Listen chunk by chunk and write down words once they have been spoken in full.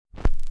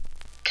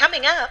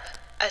Coming up,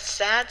 a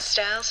Sad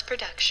Styles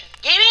production.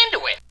 Get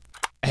into it!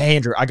 Hey,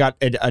 Andrew, I got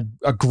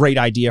a great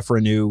idea for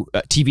a new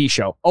TV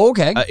show. Oh,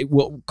 okay.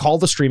 We'll call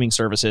the streaming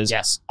services.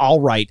 Yes. I'll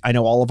write. I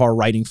know all of our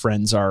writing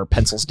friends are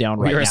pencils down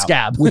right You're now. a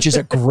scab. Which is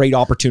a great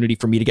opportunity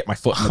for me to get my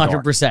foot in the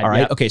door. 100%. All right.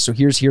 Yep. Okay, so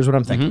here's what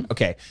I'm thinking.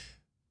 Okay.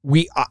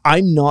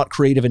 I'm not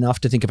creative enough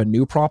to think of a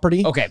new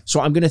property. Okay. So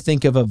I'm going to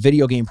think of a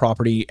video game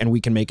property and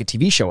we can make a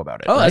TV show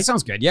about it. Oh, right? that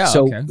sounds good. Yeah.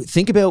 So okay.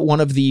 think about one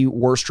of the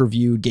worst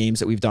reviewed games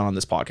that we've done on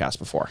this podcast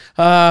before.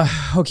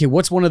 Okay.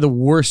 What's one of the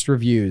worst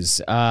reviews?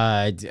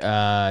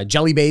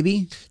 Jelly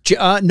Baby?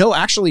 No,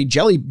 actually,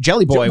 Jelly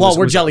Boy. Well,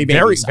 we're Jelly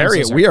Babies. Very.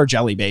 I'm so sorry. We are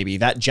Jelly Baby.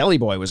 That Jelly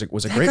Boy was a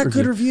great got review.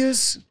 good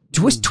reviews.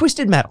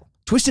 Twisted Metal.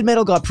 Twisted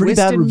Metal got pretty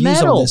bad Twisted reviews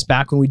Metal. on this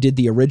back when we did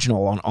the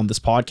original on this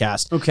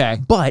podcast. Okay.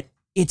 But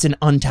it's an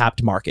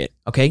untapped market.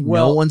 Okay,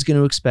 Well, no one's going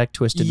to expect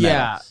Twisted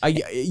Metal.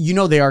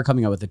 Yeah. They are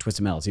coming out with the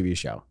Twisted Metal TV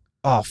show.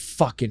 Oh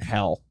fucking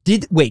hell!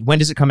 Wait? When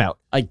does it come out?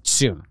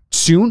 Soon.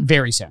 Soon?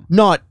 Very soon.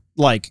 Not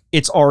like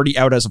it's already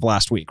out as of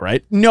last week,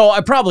 right? No,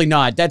 probably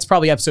not. That's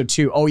probably episode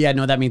 2. Oh yeah,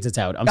 no, that means it's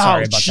out. I'm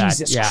sorry about that.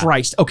 Jesus Yeah.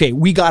 Christ. Okay,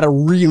 we got to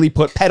really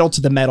put pedal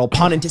to the metal,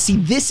 pun into. See,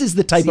 this is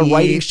the type of See,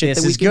 writing shit this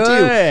that we is can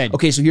good. do.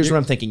 Okay, so here's what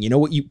I'm thinking. You know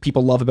what you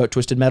people love about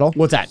Twisted Metal?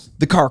 What's that?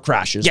 The car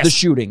crashes, Yes. the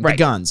shooting, Right. the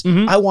guns.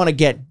 Mhm. I want to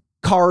get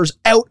cars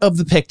out of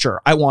the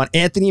picture. I want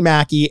Anthony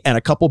Mackie and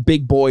a couple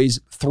big boys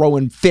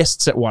throwing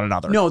fists at one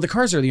another. No, the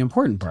cars are the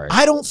important part.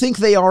 I don't think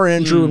they are,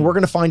 Andrew, and we're going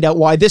to find out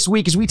why this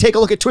week as we take a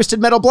look at Twisted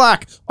Metal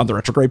Black on the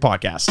Retrograde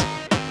Podcast.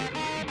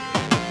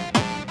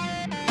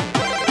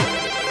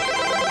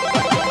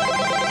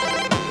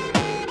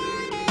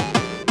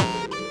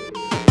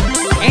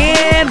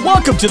 And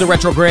welcome to the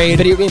Retrograde.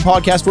 Video game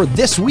podcast where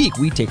this week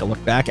we take a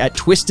look back at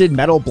Twisted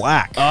Metal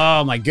Black.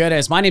 Oh my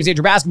goodness. My name's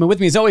Andrew Bascom, and with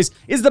me as always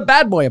is the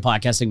bad boy of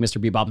podcasting,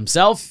 Mr. Bebop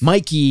himself.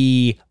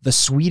 Mikey, the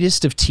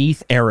sweetest of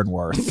teeth,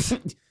 Aaronworth.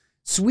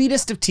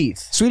 Sweetest of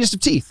teeth. Sweetest of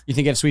teeth. You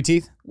think you have sweet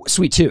teeth?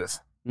 Sweet tooth.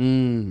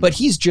 But But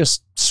he's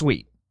just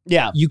sweet.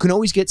 yeah. You can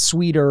always get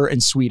sweeter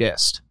and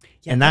sweetest.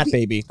 Yeah, and that, that'd be-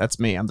 baby, that's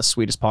me. I'm the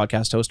sweetest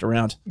podcast host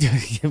around.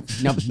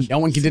 no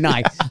one can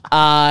deny.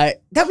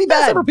 That'd be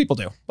That's bad. what people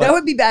do. But That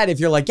would be bad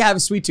if you're like, yeah, I have a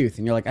sweet tooth.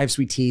 And you're like, I have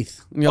sweet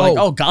teeth. And you're like,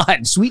 oh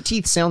God. sweet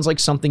teeth sounds like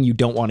something you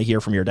don't want to hear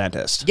from your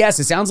dentist. Yes,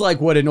 it sounds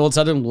like what an old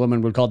Southern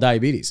woman would call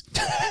diabetes.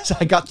 So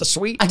I got the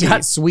sweet I teeth.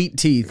 got sweet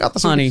teeth, Got the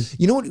sweet honey. teeth.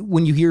 You know what?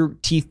 When you hear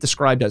teeth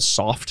described as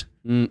soft,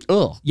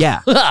 Ugh. yeah,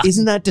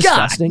 isn't that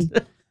disgusting?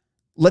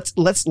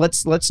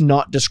 Let's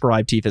not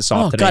describe teeth as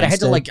soft Oh today. God,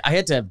 instead. I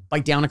had to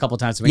bite down a couple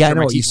times to make Yeah, I sure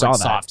know my you teeth saw weren't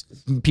that.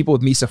 soft. People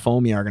with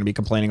misophonia are going to be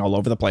complaining all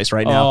over the place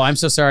right now. Oh, I'm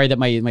so sorry that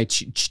my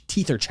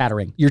teeth are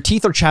chattering. Your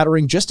teeth are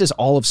chattering just as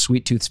all of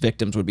Sweet Tooth's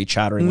victims would be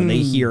chattering when they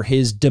hear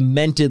his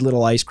demented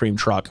little ice cream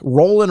truck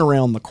rolling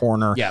around the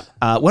corner. Yeah.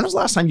 When was the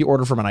last time you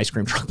ordered from an ice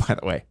cream truck, by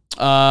the way?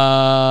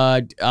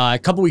 A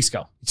couple weeks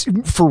ago.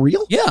 For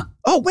real? Yeah.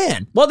 Oh,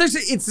 when? Well,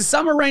 it's the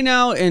summer right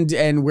now,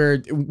 and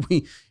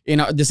we in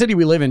the city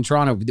we live in,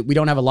 Toronto, we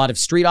don't have a lot of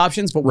street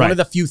options, but one Right. of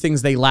the few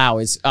things they allow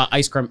is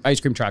ice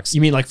cream trucks.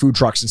 You mean like food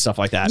trucks and stuff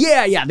like that?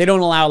 Yeah, they don't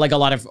allow like a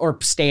lot of or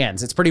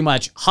stands. It's pretty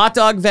much hot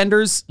dog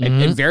vendors,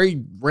 and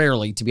very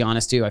rarely, to be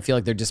honest, too. I feel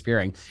like they're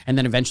disappearing, and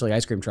then eventually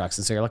ice cream trucks.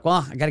 And so you're like,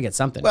 well, I got to get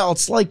something. Well,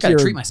 it's like Gotta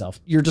treat myself.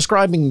 You're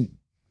describing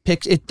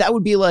picks. That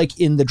would be like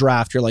in the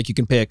draft. You're like, you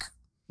can pick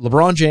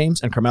LeBron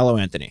James and Carmelo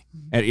Anthony.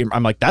 And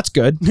I'm like, that's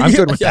good. I'm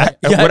good with that.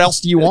 Yeah. What else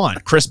do you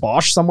want? Chris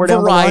Bosh somewhere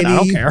down the line? I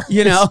don't care.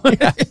 You know.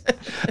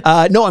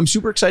 No, I'm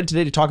super excited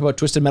today to talk about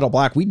Twisted Metal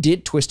Black. We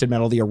did Twisted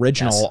Metal, the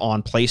original, Yes.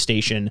 on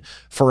PlayStation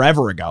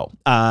forever ago.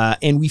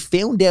 And we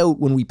found out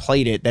when we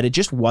played it that it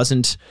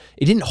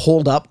didn't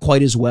hold up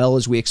quite as well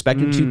as we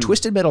expected it to.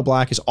 Twisted Metal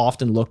Black is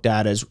often looked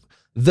at as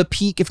the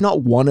peak, if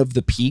not one of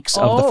the peaks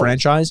of the Oh.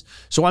 franchise.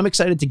 So I'm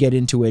excited to get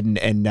into it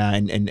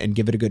and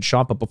give it a good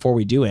shot. But before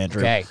we do,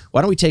 Andrew, Okay.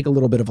 why don't we take a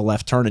little bit of a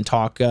left turn and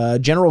talk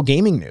general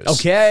gaming news?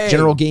 Okay.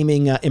 General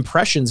gaming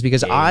impressions,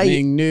 because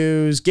Gaming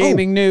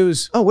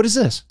news. Oh, what is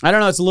this? I don't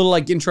know. It's a little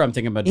like intro I'm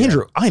thinking about. doing.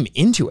 Andrew, I'm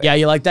into it. Yeah,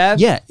 you like that?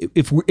 Yeah,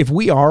 if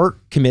we are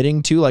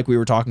committing to, like we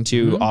were talking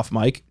to off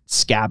mic,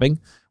 scabbing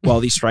while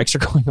these strikes are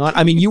going on.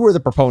 I mean, you were the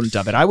proponent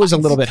of it. I was a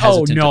little bit Oh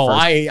hesitant. no, at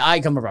first. I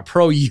come from a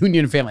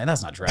pro-union family.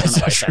 That's not true. I don't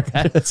know why I said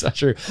that. That's not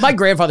true. My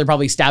grandfather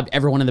probably stabbed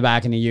everyone in the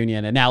back in the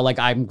union, and now like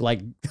I'm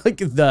like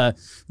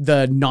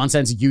the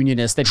nonsense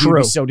unionist that he would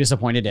True. be so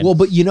disappointed in. Well,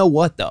 but you know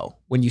what though?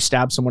 When you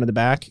stab someone in the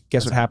back,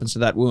 guess what happens to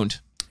that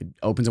wound? It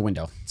opens a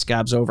window. It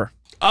scabs over.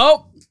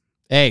 Oh,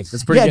 hey,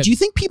 that's pretty Yeah. good. Do you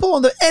think people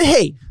on the and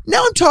hey,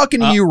 now I'm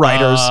talking to you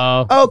writers.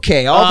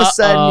 Okay, all of a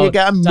sudden you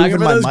got I'm Talking moving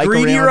about my those mic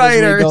greedy around as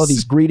we go, writers.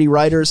 these greedy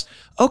writers.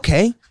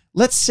 Okay.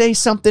 Let's say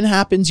something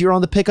happens. You're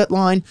on the picket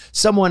line.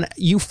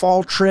 You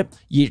fall trip.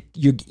 You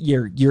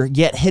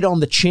get hit on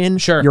the chin.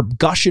 Sure. You're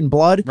gushing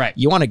blood. Right.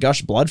 You want to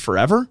gush blood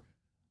forever?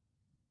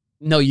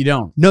 No, you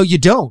don't, No, you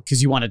don't.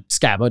 because you want to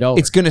scab it over.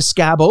 It's gonna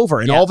scab over,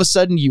 and Yeah. all of a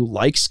sudden you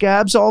like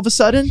scabs. All of a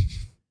sudden,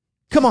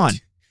 come on.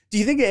 Do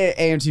you think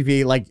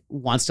AMTV like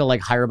wants to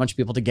like hire a bunch of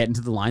people to get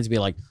into the lines and be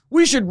like,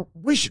 we should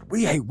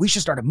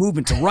start a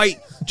movement to write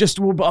just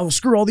to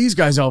screw all these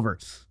guys over?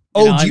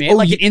 You know what I mean?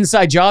 Like you- an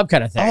inside job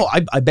kind of thing. Oh,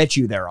 I bet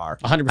you there are.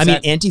 100%. I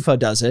mean, Antifa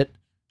does it.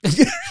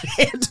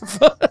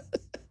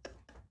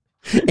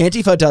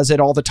 Antifa does it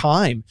all the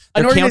time.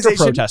 An They're organization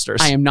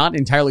counter-protesters. I am not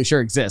entirely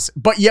sure exists,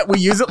 but yet we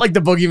use it like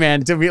the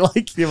boogeyman to be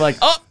like, you're like,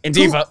 oh,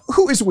 Antifa.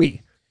 Who is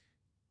we?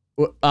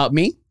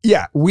 Me?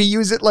 Yeah, we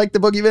use it like the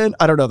boogeyman.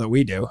 I don't know that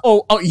we do.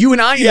 Oh, you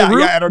and I? In Yeah, the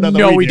room? yeah, I don't know that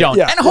No, we we do. don't.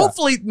 Yeah, and yeah.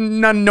 hopefully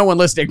no one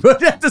listening,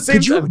 but at the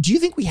same time. Do you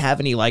think we have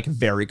any like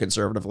very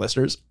conservative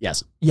listeners?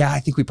 Yes. Yeah,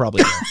 I think we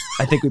probably do.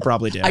 I think we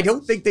probably do. I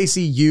don't think they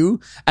see you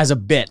as a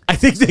bit. I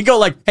think they go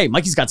like, hey,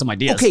 Mikey's got some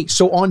ideas. Okay,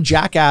 so on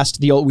Jackass,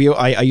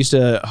 I used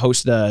to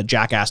host the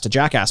Jackass to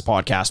Jackass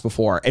podcast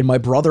before, and my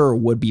brother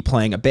would be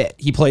playing a bit.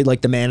 He played like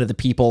the man of the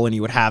people, and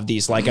he would have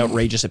these like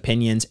outrageous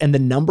opinions. And the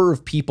number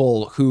of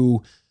people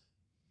who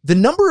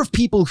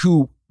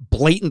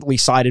blatantly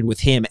sided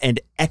with him and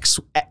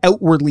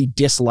outwardly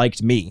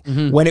disliked me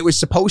when it was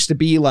supposed to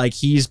be like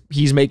he's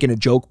making a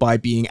joke by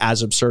being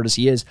as absurd as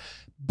he is.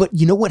 But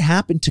you know what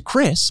happened to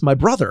Chris, my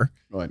brother?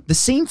 Right. The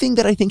same thing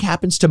that I think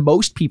happens to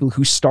most people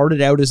who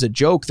started out as a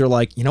joke. They're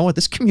like, you know what?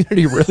 This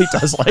community really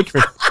does like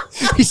me.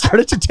 He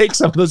started to take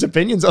some of those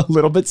opinions a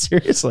little bit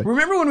seriously.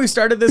 Remember when we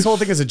started this whole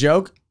thing as a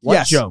joke? What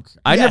Yes. joke?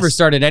 I Yes. never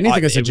started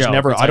anything as a It was joke.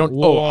 never. It's I like, don't.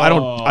 Oh, I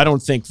don't. whoa. I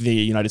don't think the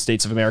United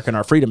States of America and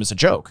our freedom is a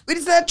joke. Wait,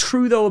 is that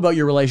true though about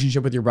your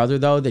relationship with your brother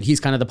though? That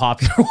he's kind of the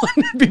popular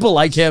one. People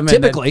like him. and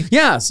Typically. then-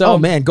 yeah. So Oh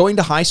man, going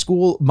to high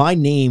school, my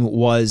name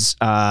was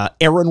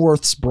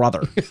Aaronworth's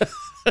brother.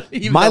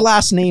 My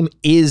last name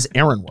is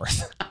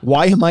Aaronworth.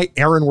 Why am I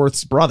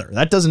Aaronworth's brother?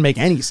 That doesn't make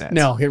any sense.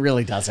 No, it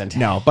really doesn't.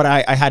 No, but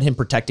I had him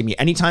protecting me.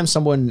 Anytime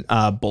someone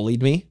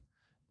bullied me,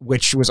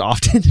 which was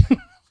often,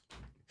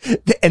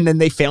 and then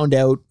they found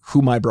out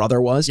who my brother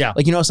was. Yeah.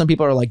 Like, you know, some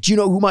people are like, do you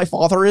know who my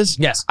father is?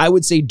 Yes. I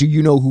would say, do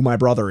you know who my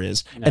brother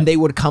is? And they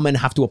would come and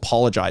have to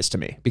apologize to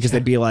me because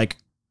they'd be like,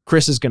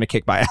 Chris is going to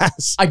kick my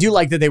ass. I do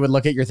like that they would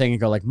look at your thing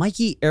and go like,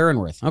 Mikey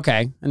Aaronworth.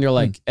 Okay. And you're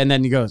like, and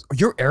then he goes,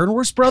 you're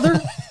Aaronworth's brother?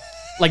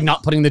 Like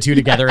not putting the two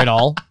together at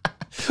all.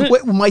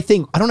 Wait, my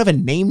thing, I don't have a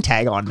name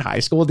tag on in high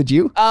school. Did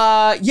you?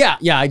 Yeah,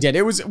 I did.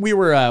 It was we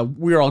were all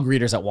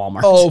greeters at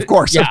Walmart. Oh, of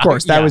course, Yeah, of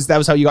course. That yeah.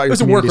 was how you got your It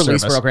was a work community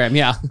release service. program.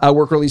 Yeah.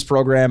 Work release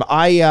program.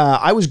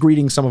 I was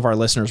greeting some of our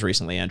listeners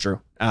recently, Andrew,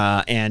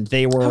 and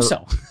they were. How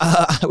so?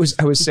 I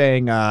was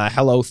saying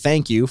hello,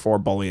 thank you for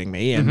bullying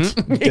me and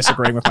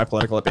disagreeing with my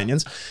political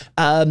opinions.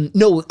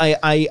 No,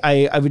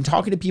 I've been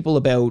talking to people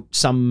about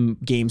some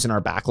games in our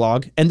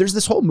backlog, and there's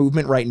this whole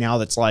movement right now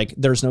that's like,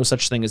 there's no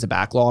such thing as a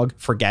backlog.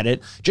 Forget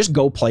it. Just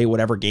go play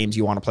whatever games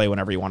you want to play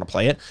whenever you want to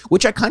play it.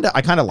 Which I kind of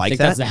like I think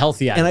that. that's the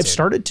healthy attitude. And I've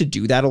started to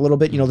do that a little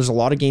bit. You know, there's a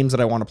lot of games that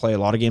I want to play, a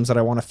lot of games that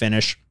I want to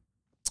finish,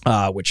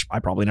 which I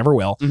probably never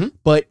will.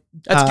 But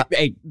That's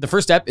hey, the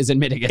first step is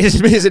admitting it. is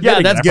admitting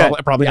Yeah, that's that good.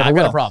 I probably Yeah, never I've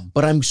got will. a problem.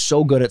 But I'm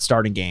so good at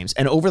starting games.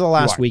 And over the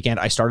last are. weekend,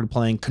 I started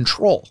playing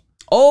Control.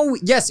 Oh,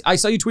 yes. I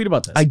saw you tweet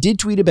about this. I did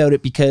tweet about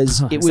it because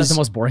it Is that was the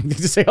most boring thing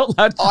to say out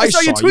loud? I saw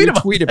you tweet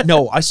about it.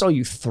 No, I saw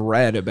you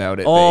thread about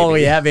it. Oh,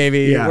 baby. yeah, baby.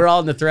 Yeah. We're all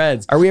in the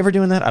threads. Are we ever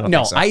doing that? I don't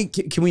No, think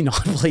so. can we not,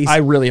 please? I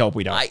really hope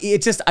we don't.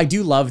 I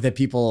do love that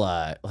people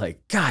like,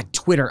 God,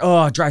 Twitter,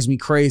 oh, it drives me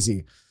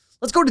crazy.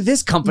 Let's go to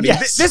this company.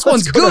 Yes, This let's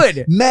one's go to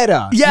good.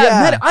 Meta.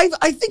 Yeah.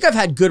 I think I've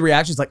had good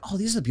reactions like, oh,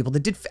 these are the people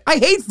that did. I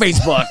hate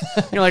Facebook.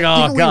 You're like,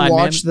 oh, Didn't God, we man.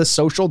 watch The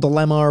Social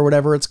Dilemma or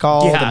whatever it's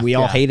called? Yeah, and we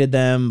all yeah. hated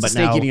them. But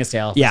snake now, eating its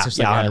tail. Yeah, It's just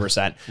yeah, like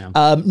 100%.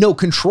 yeah. No,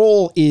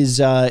 Control is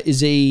an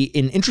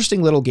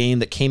interesting little game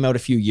that came out a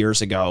few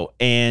years ago,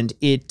 and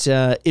it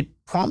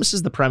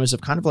promises the premise of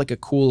kind of like a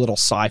cool little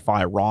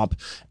sci-fi romp.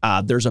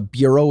 There's a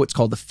bureau. It's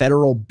called the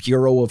Federal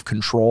Bureau of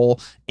Control,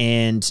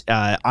 and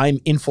I'm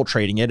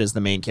infiltrating it as the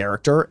main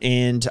character,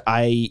 and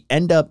I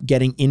end up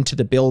getting into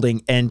the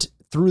building, and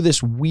through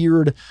this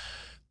weird...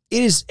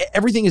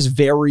 everything is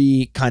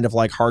very kind of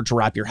like hard to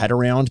wrap your head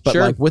around, but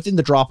Sure. like within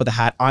the drop of the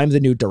hat, I'm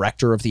the new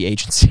director of the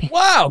agency.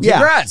 Wow, Yeah.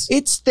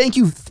 congrats. Thank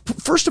you.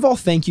 First of all,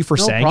 thank you for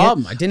No saying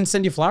problem. it. I didn't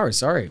send you flowers.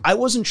 Sorry. I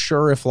wasn't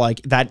sure if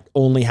like that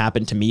only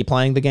happened to me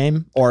playing the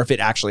game or if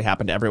it actually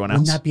happened to everyone else.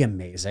 Wouldn't that be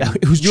amazing?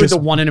 It was you were just- the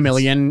 1 in a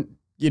million,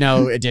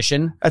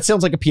 edition. That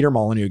sounds like a Peter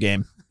Molyneux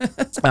game,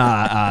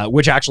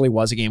 which actually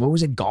was a game. What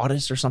was it,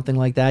 Goddess or something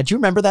like that? Do you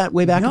remember that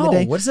way back in the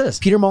day? What's this?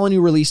 Peter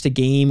Molyneux released a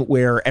game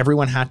where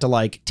everyone had to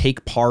like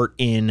take part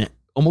in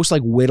almost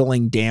like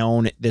whittling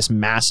down this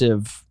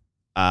massive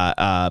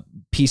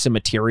piece of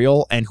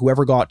material, and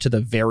whoever got to the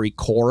very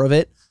core of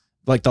it,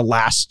 like the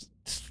last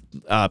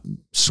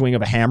swing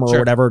of a hammer or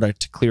whatever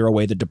to clear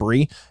away the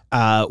debris,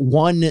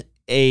 won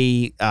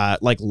a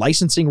like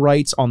licensing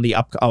rights on the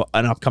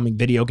an upcoming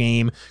video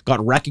game,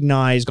 got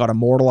recognized, got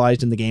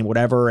immortalized in the game,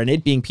 whatever. And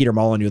it being Peter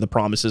Molyneux, the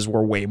promises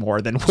were way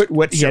more than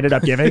what he ended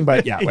up giving.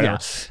 But yeah, whatever.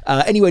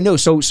 Anyway, no.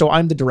 So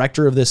I'm the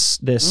director of this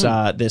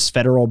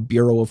Federal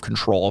Bureau of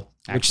Control,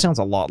 which sounds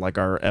a lot like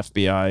our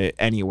FBI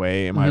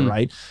anyway. Am I Mm-hmm.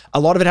 right? A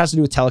lot of it has to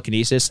do with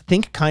telekinesis.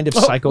 Think kind of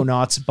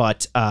Psychonauts,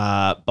 but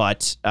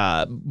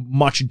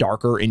much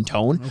darker in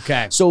tone.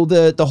 Okay. So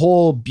the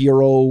whole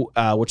bureau,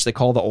 which they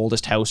call the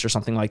oldest house or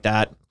something like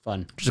that,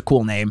 Fun. which is a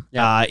cool name,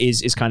 Yeah.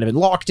 is kind of in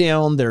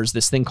lockdown. There's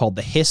this thing called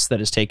the Hiss that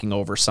is taking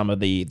over some of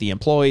the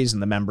employees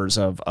and the members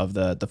of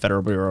the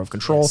Federal Bureau of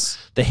Control. Yes.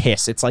 The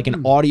Hiss. It's like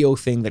an audio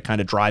thing that kind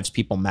of drives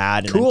people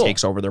mad and Cool. then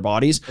takes over their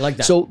bodies. I like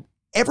that. So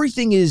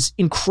everything is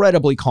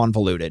incredibly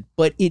convoluted,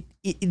 but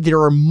there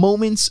are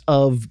moments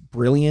of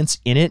brilliance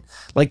in it.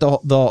 Like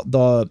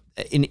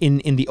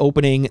in the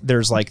opening,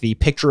 there's like the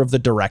picture of the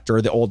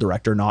director, the old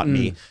director, not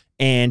me.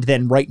 And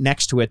then right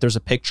next to it, there's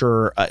a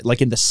picture,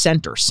 like in the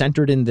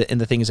centered in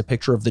the thing is a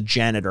picture of the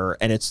janitor,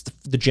 and it's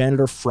the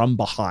janitor from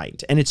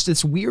behind. And it's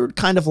this weird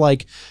kind of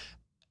like,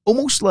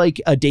 almost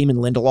like a Damon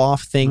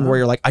Lindelof thing where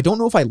you're like, I don't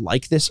know if I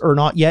like this or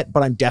not yet,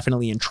 but I'm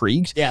definitely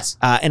intrigued. Yes.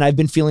 And I've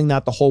been feeling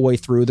that the whole way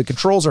through. The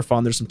controls are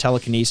fun. There's some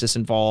telekinesis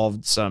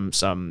involved, some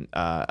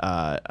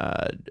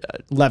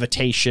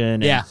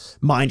levitation, and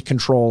mind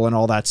control, and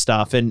all that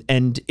stuff.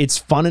 And it's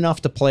fun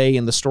enough to play,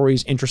 and the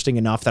story's interesting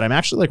enough that I'm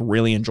actually like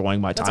really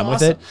enjoying my time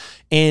with it.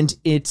 And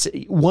it's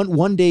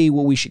one day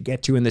what we should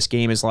get to in this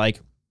game is like,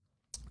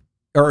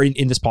 or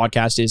in this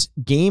podcast, is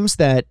games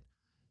that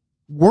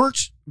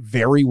weren't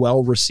very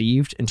well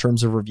received in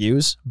terms of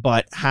reviews,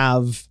 but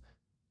have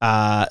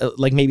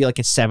like maybe like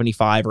a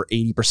 75 or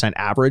 80%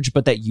 average,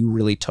 but that you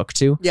really took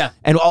to. Yeah.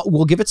 And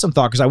we'll give it some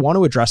thought, because I want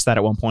to address that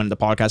at one point in the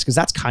podcast, because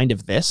that's kind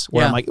of this,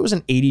 where I'm like, it was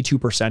an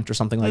 82% or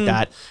something like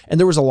that. And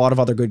there was a lot of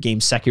other good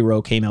games.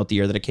 Sekiro came out the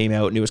year that it came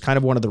out, and it was kind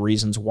of one of the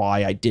reasons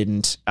why I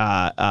didn't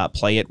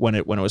play it when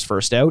it was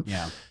first out.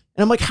 Yeah.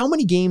 And I'm like, how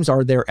many games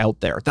are there out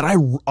there that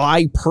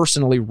I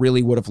personally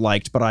really would have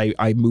liked, but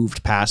I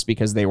moved past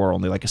because they were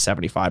only like a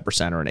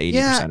 75% or an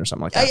 80% or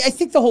something like that? I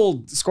think the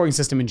whole scoring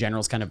system in general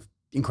is kind of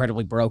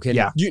incredibly broken.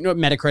 Yeah. You know,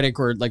 Metacritic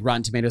or like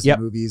Rotten Tomatoes Yep.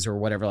 movies or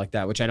whatever like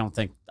that, which I don't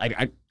think,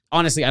 I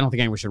honestly, I don't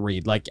think anyone should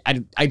read. Like,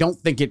 I don't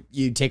think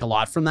you take a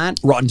lot from that.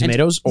 Rotten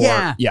Tomatoes?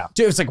 Yeah. Yeah.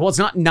 Dude, it's like, well, it's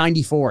not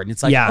 94. And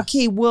it's like, Yeah.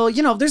 okay, well,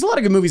 you know, there's a lot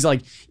of good movies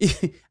like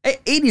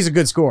 80 is a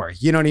good score.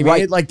 You know what I mean?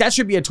 Right. Like, that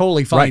should be a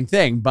totally fine Right.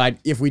 thing. But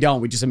if we don't,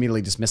 we just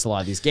immediately dismiss a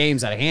lot of these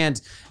games out of hand.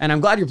 And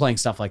I'm glad you're playing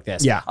stuff like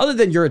this. Yeah. Other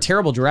than you're a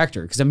terrible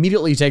director, because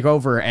immediately you take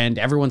over and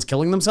everyone's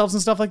killing themselves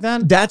and stuff like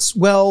that. That's,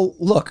 well,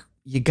 look,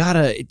 you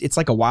gotta, it's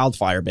like a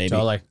wildfire, baby.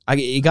 Totally.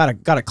 You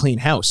gotta clean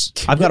house.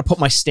 I've got to put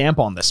my stamp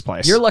on this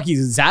place. You're lucky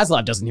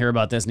Zaslav doesn't hear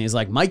about this, and he's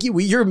like, Mikey,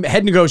 you're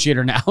head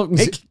negotiator now.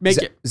 make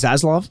it.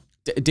 Zaslav?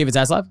 David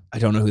Zaslav? I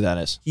don't know who that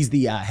is. He's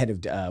the head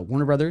of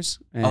Warner Brothers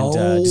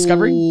and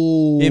Discovery.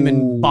 Him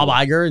and Bob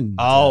Iger. And,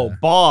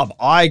 Bob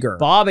Iger.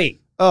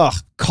 Bobby. Ugh,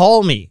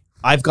 call me.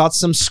 I've got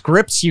some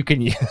scripts you can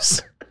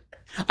use.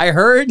 I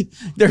heard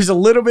there's a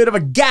little bit of a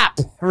gap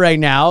right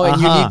now, and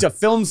you need to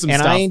film some And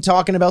stuff. I ain't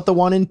talking about the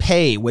one in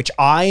pay, which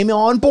I'm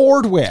on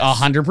board with.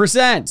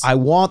 100%. I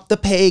want the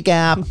pay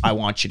gap. I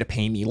want you to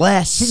pay me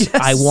less. Yes.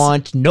 I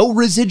want no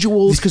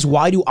residuals, because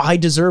why do I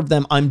deserve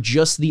them? I'm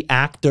just the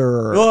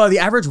actor. Oh, the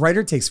average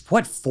writer takes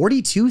what,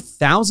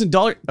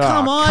 $42,000?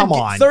 Come on, come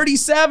on.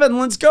 37.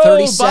 Let's go,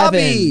 37.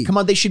 Bobby. Come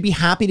on, they should be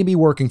happy to be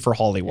working for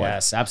Hollywood.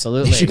 Yes,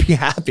 absolutely. They should be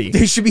happy.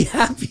 They should be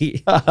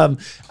happy.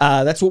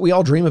 That's what we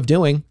all dream of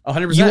doing.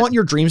 100%. You want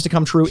your dreams to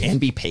come true and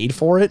be paid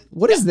for it?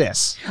 What is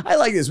this? I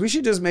like this. We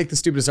should just make the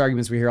stupidest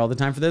arguments we hear all the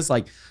time for this.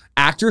 Like,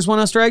 actors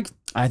went on strike.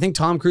 I think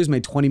Tom Cruise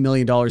made $20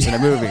 million in a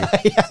movie.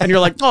 And you're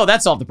like, oh,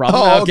 that solved the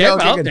problem. Well,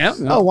 good. yeah,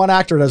 Oh, one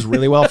actor does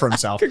really well for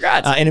himself.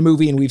 Congrats. In a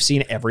movie, and we've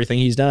seen everything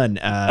he's done.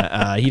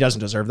 He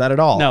doesn't deserve that at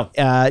all.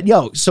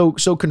 No.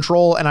 So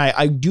Control, and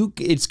I do,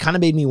 it's kind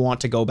of made me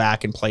want to go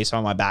back and play some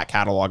of my back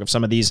catalog of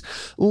some of these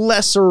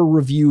lesser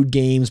reviewed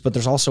games, but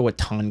there's also a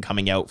ton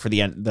coming out for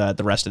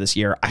the rest of this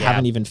year. I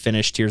haven't even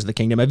finished Tears of the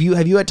Kingdom. Have you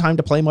had time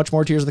to play much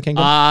more Tears of the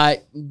Kingdom?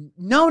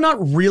 No, not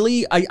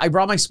really. I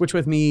brought my Switch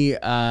with me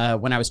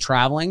when I was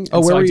traveling.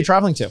 Oh, where were you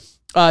traveling to?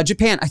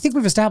 Japan. I think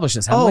we've established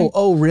this, haven't we?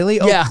 Oh,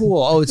 really? Oh, Yeah.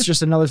 cool. Oh, it's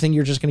just another thing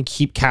you're just going to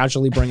keep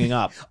casually bringing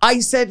up.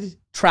 I said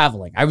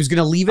traveling. I was going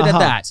to leave it at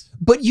that.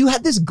 But you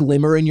had this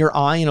glimmer in your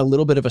eye and a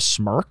little bit of a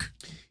smirk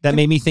that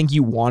made me think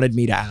you wanted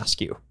me to ask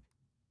you.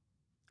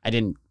 I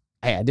didn't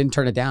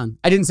turn it down.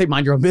 I didn't say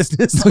mind your own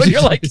business. But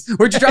you're like,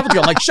 where'd you travel to?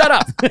 I'm like, shut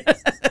up.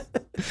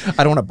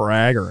 I don't want to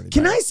brag or anything.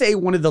 Can I say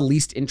one of the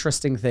least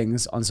interesting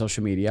things on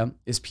social media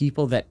is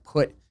people that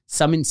put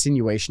some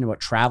insinuation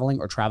about traveling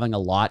or traveling a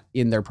lot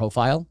in their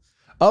profile?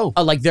 Oh,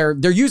 Like their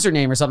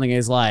username or something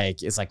is like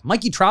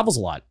Mikey travels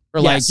a lot.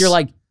 Or like, Yes. you're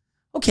like,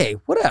 okay,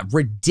 what a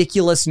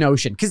ridiculous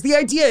notion. Because the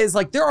idea is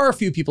like, there are a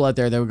few people out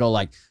there that would go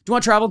like, do you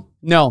want to travel?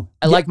 No,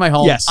 I like my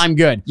home. Yes. I'm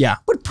good. Yeah.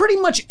 But pretty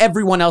much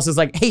everyone else is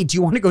like, hey, do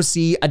you want to go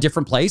see a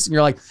different place? And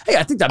you're like, hey,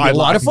 I think that'd be a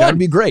lot of fun. That'd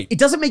be great. It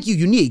doesn't make you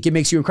unique. It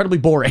makes you incredibly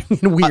boring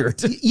and weird.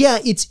 Yeah,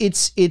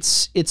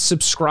 it's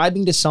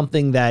subscribing to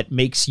something that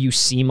makes you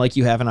seem like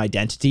you have an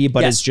identity,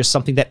 but Yes. it's just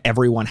something that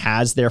everyone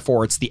has.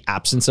 Therefore, it's the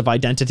absence of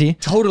identity.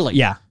 Totally.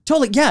 Yeah.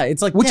 Totally. Yeah.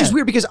 It's like, Which is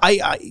weird, because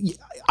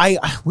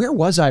I where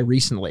was I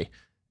recently?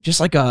 just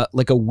like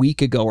a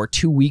week ago or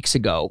 2 weeks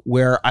ago,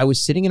 where I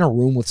was sitting in a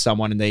room with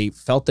someone and they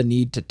felt the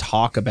need to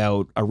talk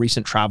about a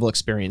recent travel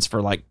experience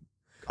for like,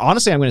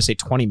 honestly, I'm going to say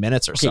 20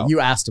 minutes or so. You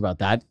asked about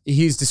that.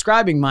 He's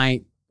describing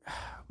my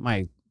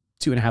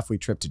 2.5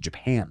 week trip to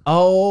Japan.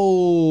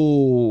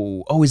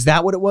 Oh, is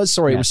that what it was?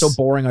 Sorry, It was so Yes.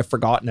 boring. I've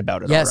forgotten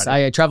about it Yes,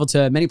 already. I traveled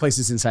to many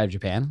places inside of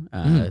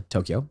Japan.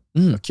 Tokyo,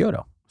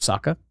 Kyoto,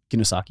 Osaka,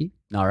 Kinosaki,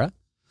 Nara.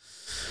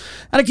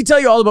 And I can tell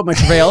you all about my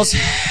travails.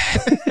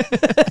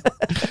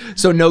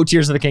 So no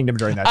Tears of the Kingdom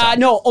during that time.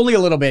 No, only a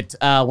little bit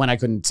when I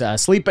couldn't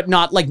sleep, but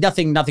not like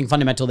nothing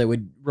fundamental that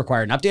would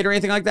require an update or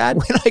anything like that.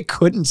 When I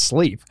couldn't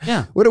sleep.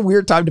 Yeah. What a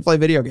weird time to play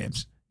video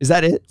games. Is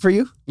that it for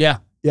you? Yeah.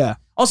 Yeah.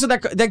 Also,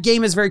 that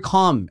game is very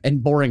calm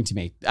and boring to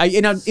me.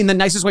 In the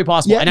nicest way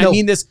possible. Yeah, and no. I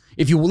mean this,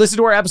 if you listen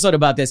to our episode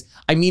about this,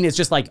 I mean it's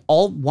just like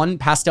all one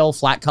pastel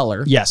flat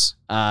color. Yes.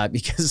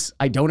 Because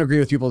I don't agree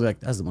with people who are like,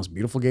 that's the most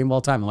beautiful game of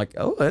all time. I'm like,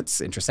 oh, that's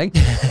interesting.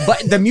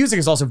 But the music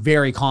is also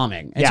very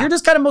calming. And so Yeah. you're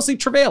just kind of mostly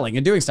travailing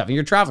and doing stuff. And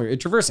you're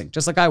traversing,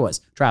 just like I was,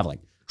 traveling.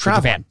 to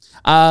Traveling.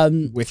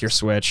 Japan. With your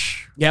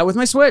Switch. Yeah, with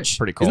my Switch.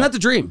 Pretty cool. Isn't that the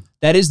dream?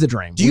 That is the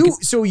dream.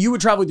 So you would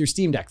travel with your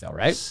Steam Deck though,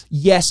 right?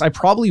 Yes, I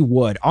probably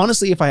would.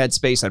 Honestly, if I had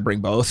space, I'd bring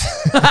both.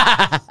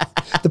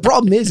 The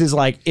problem is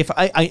like if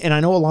I and I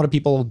know a lot of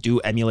people do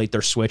emulate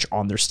their Switch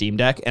on their Steam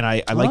Deck, and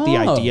I like the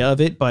idea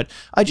of it, but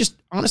I just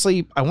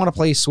honestly I want to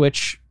play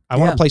Switch. I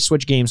want to play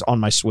Switch games on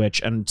my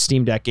Switch, and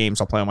Steam Deck games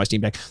I'll play on my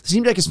Steam Deck. The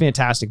Steam Deck is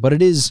fantastic, but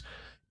it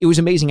was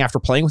amazing after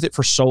playing with it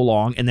for so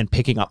long and then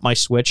picking up my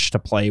Switch to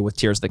play with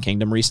Tears of the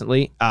Kingdom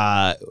recently.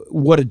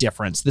 What a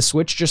difference. The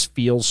Switch just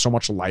feels so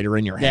much lighter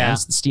in your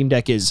hands. The Steam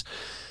Deck is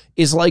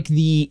like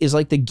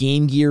the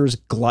Game Gear's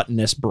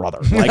gluttonous brother.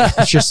 Like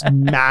it's just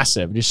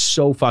massive. Just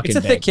so fucking It's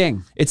a big. thick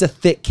king. It's a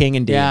thick king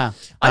indeed. Yeah.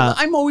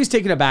 I'm always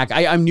taken aback.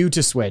 I'm new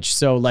to Switch,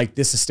 so like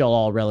this is still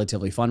all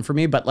relatively fun for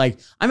me, but like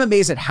I'm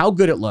amazed at how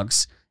good it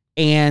looks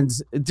and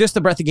just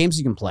the breadth of games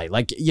you can play.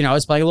 Like, I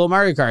was playing a little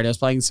Mario Kart. I was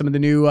playing some of the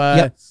new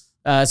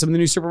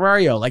Super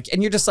Mario. Like,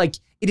 and you're just like,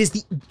 it is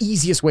the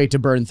easiest way to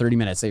burn 30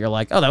 minutes that you're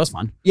like, oh, that was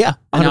fun. Yeah.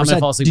 And now I'm gonna 100%.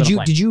 fall asleep on a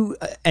plane. Did you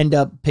end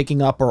up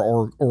picking up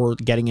or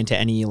getting into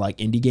any like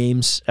indie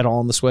games at all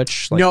on the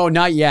Switch? Like, No,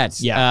 not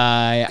yet.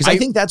 Yeah. Because I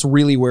think that's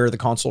really where the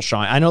console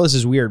shine. I know this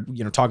is weird,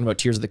 talking about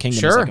Tears of the Kingdom is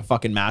Sure. like a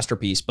fucking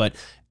masterpiece, but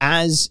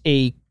as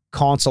a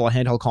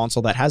handheld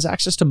console that has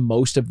access to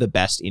most of the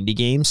best indie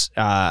games,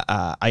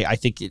 I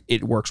think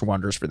it works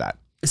wonders for that.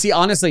 See,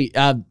 honestly,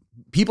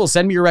 people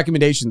send me your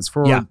recommendations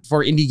for Yeah.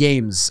 indie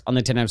games on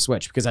the Nintendo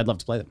Switch because I'd love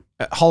to play them.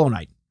 Hollow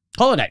Knight.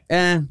 Hollow Knight.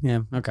 Yeah,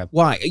 okay.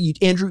 Why?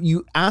 Andrew,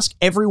 you ask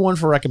everyone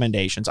for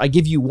recommendations. I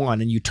give you one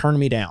and you turn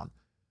me down.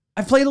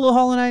 I've played a little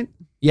Hollow Knight.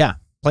 Yeah.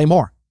 Play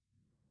more.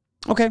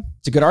 Okay.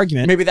 It's a good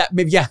argument. Maybe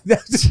yeah.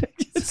 It's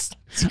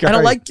a good I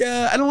don't argument.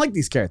 I don't like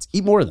these carrots.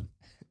 Eat more of them.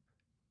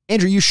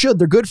 Andrew, you should.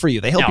 They're good for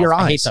you. They help your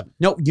eyes. I hate them.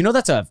 No,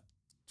 that's a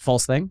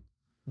false thing.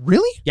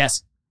 Really?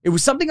 Yes. It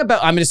was something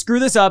about, I'm going to screw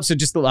this up, so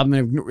I'm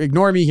going to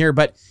ignore me here,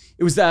 but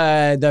it was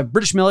the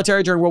British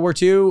military during World War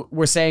II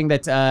were saying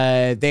that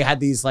they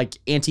had these like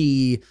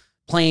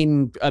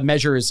anti-plane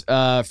measures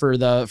for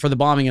the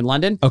bombing in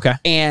London. Okay.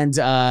 And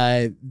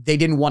they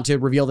didn't want to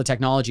reveal the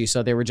technology,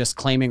 so they were just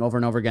claiming over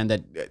and over again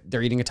that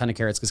they're eating a ton of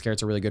carrots because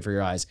carrots are really good for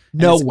your eyes.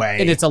 No way.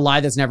 And it's a lie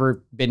that's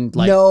never been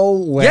like, no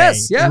way.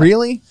 Yes, yeah.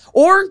 Really?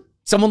 or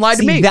someone lied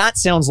to me. That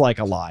sounds like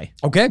a lie.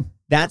 Okay.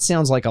 That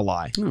sounds like a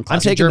lie. I'm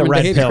classic taking the German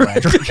red behavior. pill,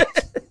 Andrew.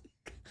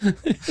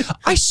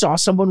 I saw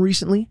someone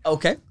recently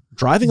Okay.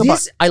 driving a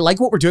bus. I like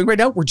what we're doing right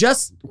now. We're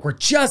just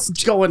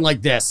going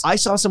like this. I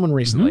saw someone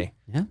recently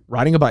Yeah.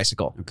 riding a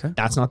bicycle. Okay.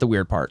 That's not the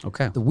weird part.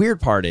 Okay. The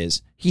weird part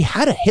is he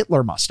had a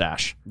Hitler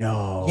mustache.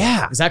 No.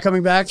 Yeah. Is that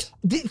coming back?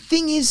 The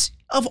thing is,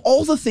 of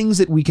all the things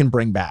that we can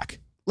bring back,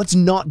 let's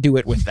not do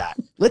it with that.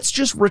 Let's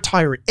just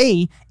retire it.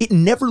 It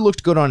never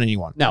looked good on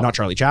anyone. No. Not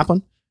Charlie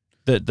Chaplin,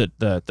 the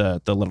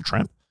little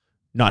trimp,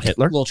 not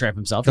Hitler. Little Tramp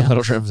himself. The Yeah.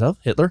 little trimp himself,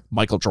 Hitler,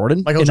 Michael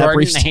Jordan. Michael in that Jordan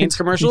brief in the Hanes stint.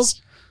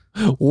 commercials.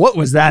 What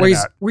was that Where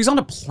about? he's on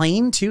a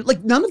plane too.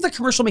 Like none of the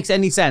commercial makes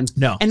any sense.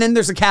 No. And then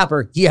there's a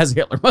capper. He has a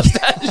Hitler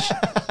mustache.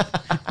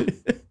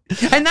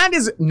 And that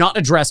is not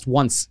addressed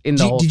once in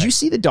the whole Did thing. you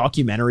see the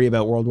documentary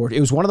about World War II? It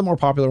was one of the more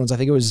popular ones. I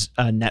think it was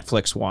a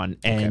Netflix one.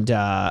 And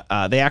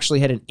they actually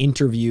had an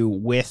interview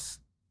with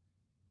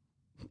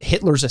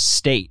Hitler's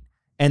estate.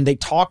 And they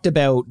talked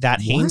about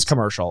that Hanes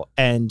commercial.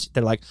 And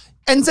they're like,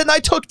 and then I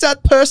took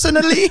that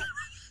personally.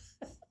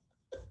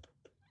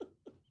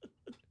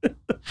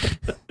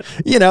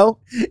 Yeah,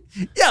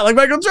 like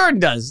Michael Jordan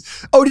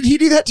does. Oh, did he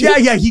do that too?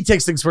 Yeah, he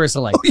takes things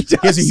personally. he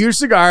does. He has a huge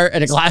cigar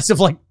and a glass of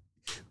like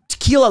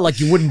tequila like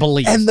you wouldn't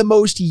believe. And the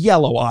most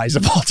yellow eyes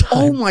of all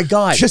oh time. my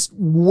God. Just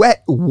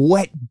wet,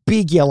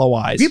 big yellow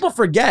eyes. People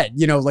forget,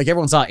 like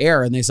everyone saw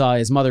Air and they saw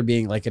his mother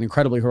being like an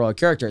incredibly heroic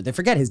character. They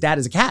forget his dad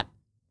is a cat.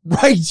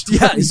 Right.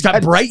 Yeah, he's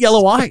got bright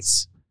yellow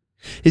eyes.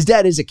 His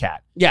dad is a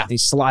cat. Yeah.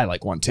 He's sly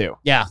like one too.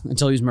 Yeah,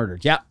 until he was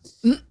murdered. Yeah.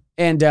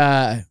 And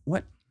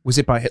what? Was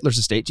it by Hitler's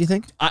estate, do you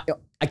think? I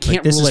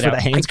can't this rule is it for out.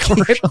 the Hanes I can't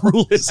commercial?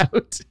 rule it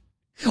out.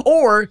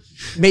 Or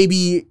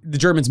maybe the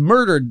Germans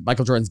murdered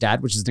Michael Jordan's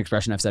dad, which is an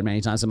expression I've said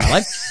many times in my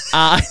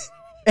life.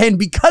 And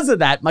because of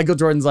that, Michael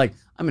Jordan's like,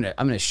 I'm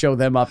gonna show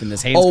them up in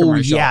this Hanes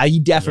commercial. Oh yeah, he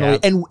definitely.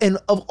 And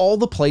of all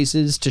the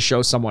places to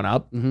show someone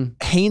up,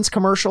 Hanes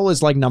commercial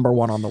is like number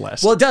one on the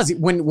list. Well, it does.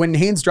 When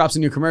Hanes drops a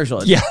new commercial,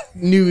 it's Yeah.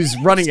 news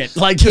running it.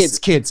 Like kids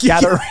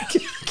gather.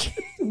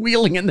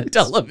 wheeling in the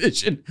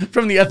television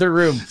from the other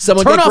room.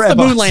 Someone turn get off the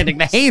grandmas. moon landing.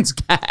 The Hanes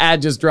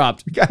ad just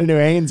dropped. Got a new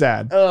Hanes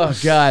ad. Oh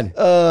God.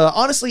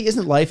 Honestly,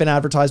 isn't life an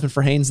advertisement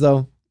for Hanes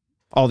though?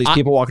 All these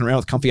people walking around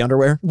with comfy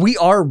underwear. We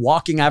are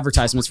walking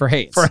advertisements for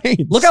Hanes. For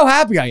Hanes. Look how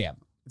happy I am.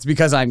 It's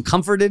because I'm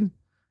comforted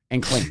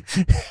and clean.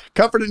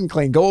 Comforted and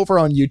clean. Go over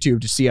on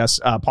YouTube to see us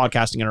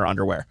podcasting in our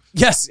underwear.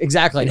 Yes,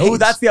 exactly. Hanes. Oh,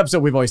 that's the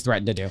episode we've always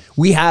threatened to do.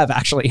 We have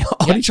actually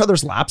on each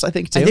other's laps, I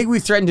think, too. I think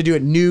we've threatened to do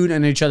it nude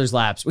on each other's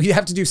laps. We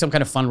have to do some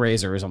kind of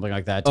fundraiser or something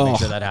like that to make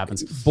sure that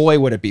happens. Boy,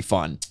 would it be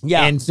fun.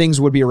 Yeah. And things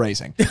would be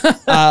raising. We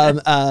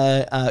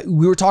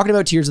were talking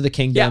about Tears of the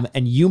Kingdom,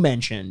 and you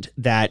mentioned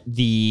that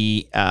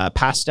the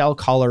pastel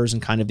colors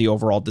and kind of the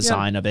overall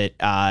design of it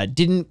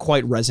didn't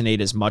quite resonate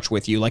as much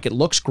with you. Like, it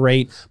looks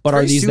great, but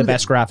are these the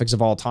best graphics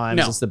of all time?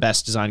 No. Is this the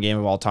best design game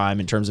of all time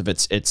in terms of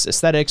its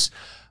aesthetics?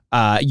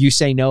 You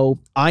say no.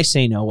 I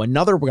say no.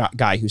 Another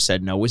guy who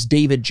said no was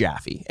David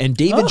Jaffe. And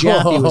David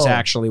Jaffe was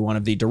actually one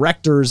of the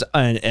directors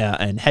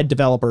and head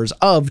developers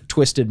of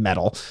Twisted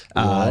Metal,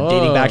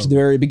 dating back to the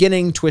very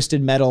beginning.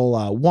 Twisted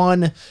Metal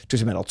 1,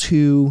 Twisted Metal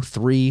 2,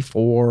 3,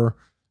 4.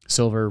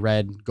 Silver,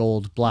 red,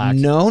 gold, black.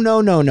 No.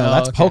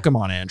 That's okay.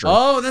 Pokemon, Andrew.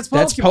 Oh, that's Pokemon.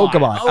 That's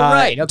Pokemon. Oh,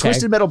 right. Okay.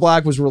 Twisted Metal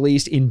Black was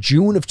released in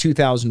June of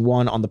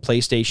 2001 on the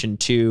PlayStation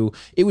 2.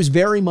 It was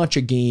very much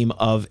a game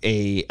of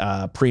a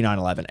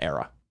pre-9/11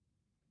 era.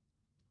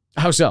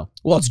 How so?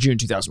 Well, it's June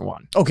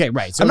 2001. Okay,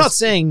 right. So I'm not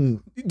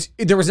saying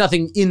there was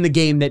nothing in the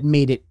game that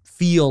made it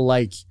feel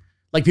like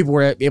people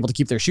were able to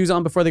keep their shoes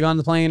on before they got on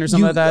the plane or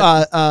something like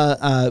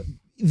that.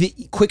 The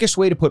quickest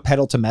way to put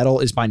pedal to metal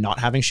is by not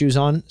having shoes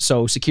on.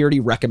 So security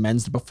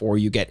recommends that before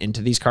you get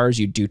into these cars,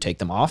 you do take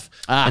them off,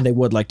 and they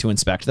would like to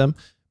inspect them.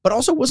 But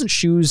also, wasn't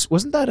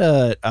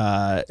that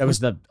that was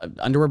the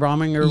underwear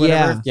bombing or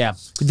whatever? Yeah.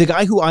 The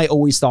guy who I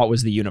always thought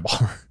was the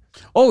Unabomber.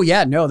 Oh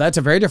yeah, no, that's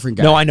a very different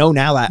guy. No, I know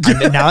now that.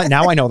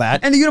 now I know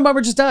that. And the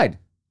Unabomber just died.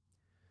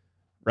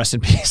 Rest in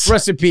peace.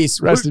 Rest in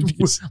peace. Rest in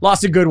peace.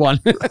 Lost a good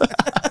one.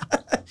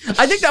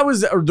 I think that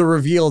was the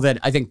reveal that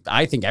I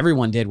think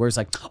everyone did, where it's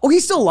like, oh,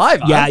 he's still alive.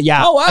 Huh?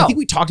 Yeah. Oh, wow. I think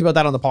we talked about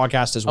that on the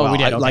podcast as well. Oh, we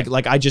did.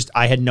 Okay.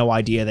 I had no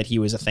idea that he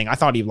was a thing. I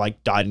thought he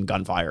died in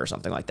gunfire or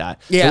something like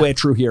that. Yeah. The way a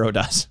true hero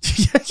does.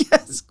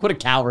 Yes. What a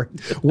coward.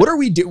 What are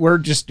we do? We're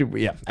just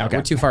okay.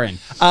 We're too far in.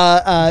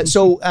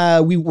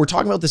 So we were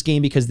talking about this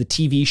game because the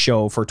TV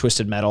show for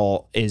Twisted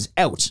Metal is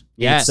out.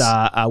 Yes.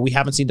 We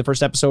haven't seen the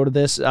first episode of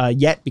this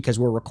yet because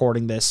we're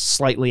recording this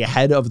slightly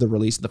ahead of the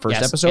release of the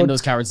first episode. And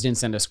those cowards didn't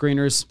send us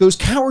screeners. Those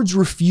cowards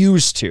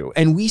refused to,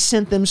 and we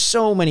sent them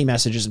so many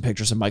messages and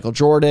pictures of Michael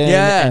Jordan.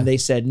 Yeah. And they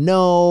said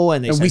no.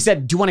 And we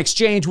said, do you want to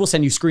exchange? We'll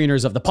send you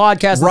screeners of the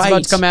podcast that's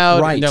about to come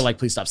out. Right. And they're like,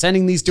 please stop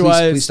sending these to us.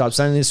 Please stop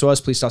sending these to us.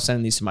 Please stop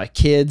sending these to my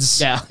kids.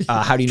 Yeah.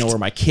 How do you know where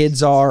my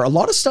kids are? A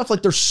lot of stuff,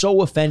 like, they're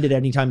so offended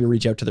anytime you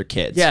reach out to their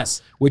kids.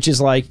 Yes. Which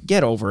is like,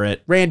 get over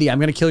it. Randy, I'm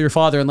going to kill your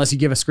father unless you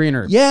give a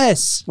screener.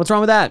 Yes. What's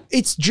wrong with that?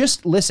 It's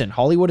just, listen,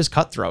 Hollywood is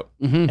cutthroat.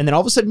 And then all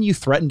of a sudden you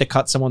threaten to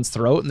cut someone's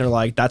throat and they're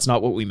like, that's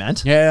not what we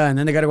meant. Yeah, and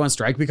then they got to go on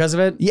strike because of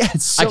it. Yeah.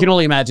 It's so, I can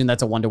only imagine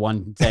that's a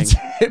one-to-one thing.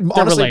 Honestly,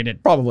 They're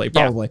related. Probably.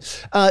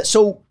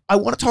 So I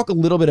want to talk a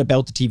little bit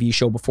about the TV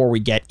show before we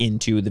get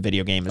into the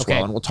video game as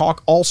well. And we'll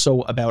talk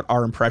also about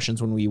our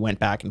impressions when we went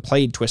back and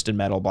played Twisted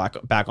Metal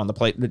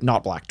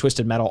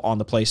Twisted Metal on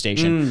the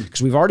PlayStation,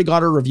 because we've already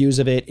got our reviews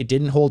of it. It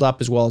didn't hold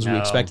up as well as we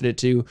expected it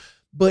to.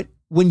 But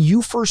when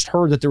you first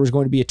heard that there was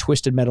going to be a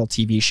Twisted Metal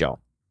TV show,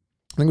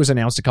 I think it was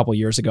announced a couple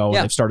years ago,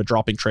 and they've started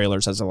dropping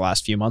trailers as of the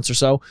last few months or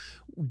so.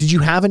 Did you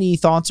have any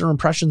thoughts or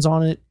impressions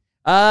on it?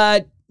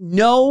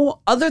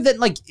 No, other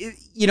than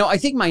I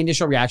think my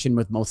initial reaction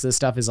with most of this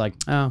stuff is like,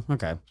 oh,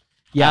 okay.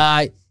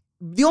 Yeah.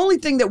 The only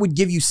thing that would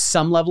give you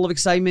some level of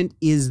excitement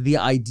is the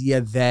idea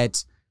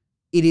that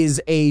it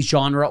is a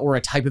genre or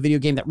a type of video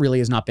game that really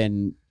has not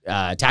been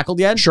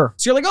tackled yet. Sure.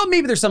 So you're like, oh,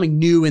 maybe there's something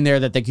new in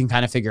there that they can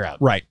kind of figure out.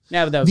 Right.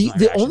 Yeah, but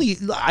that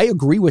was I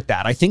agree with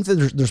that. I think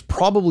that there's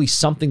probably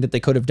something that they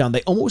could have done.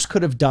 They almost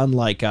could have done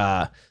like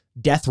a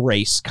death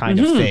race kind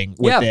of thing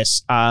with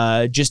this,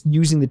 just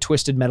using the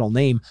Twisted Metal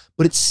name.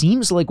 But it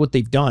seems like what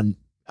they've done,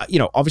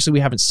 obviously we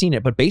haven't seen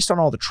it, but based on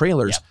all the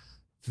trailers,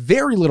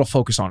 very little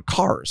focus on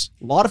cars.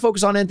 A lot of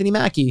focus on Anthony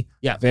Mackie.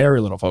 Yeah. Very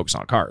little focus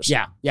on cars.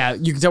 Yeah.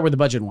 You can tell where the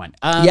budget went.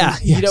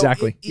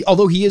 Exactly.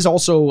 Although he is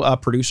also a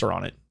producer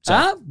on it.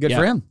 So, good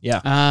for him.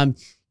 Yeah.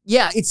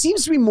 It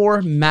seems to be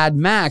more Mad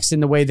Max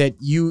in the way that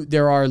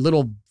there are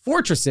little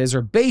fortresses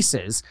or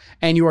bases,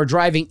 and you are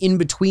driving in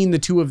between the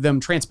two of them,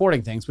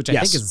 transporting things, which I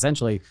think is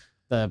essentially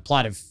the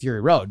plot of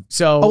Fury Road.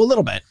 So, a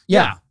little bit.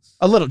 Yeah.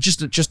 A little,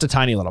 just a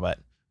tiny little bit.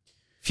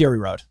 Fury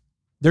Road.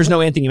 There's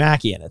no Anthony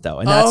Mackie in it though,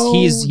 and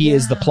he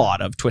is the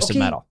plot of Twisted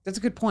Metal. That's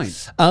a good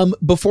point.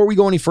 Before we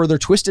go any further,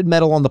 Twisted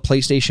Metal on the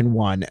PlayStation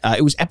 1.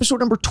 It was episode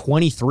number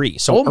 23.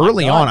 So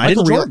early on, I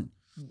didn't realize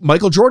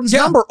Michael Jordan's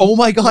number. Oh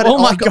my god! Oh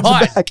my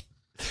god! Back.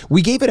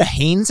 We gave it a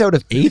Haynes out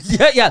of 8.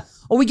 Yeah.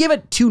 Oh, we gave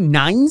it 2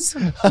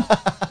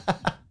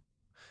 9s.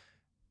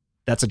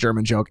 That's a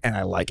German joke, and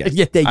I like it.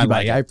 Yeah, thank you,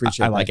 buddy. I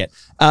appreciate it. I like it.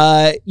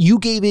 You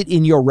gave it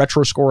in your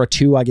retro score a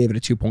 2. I gave it a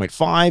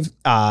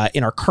 2.5.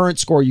 In our current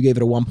score, you gave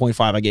it a 1.5.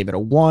 I gave it a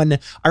 1. I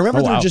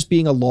remember there just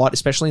being a lot,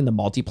 especially in the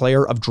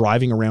multiplayer, of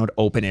driving around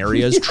open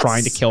areas,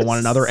 trying to kill one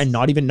another, and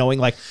not even knowing,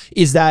 like,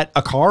 is that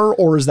a car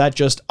or is that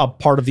just a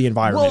part of the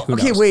environment? Well,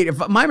 okay, wait.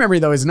 If my memory,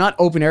 though, is not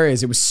open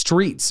areas. It was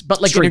streets,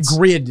 but like in a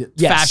grid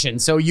fashion.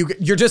 So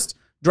you're just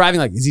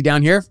driving like, is he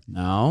down here?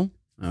 No.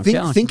 Okay,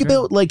 think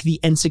about like the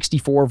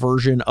N64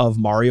 version of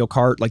Mario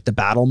Kart, like the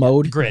battle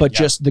mode,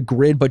 just the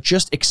grid, but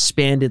just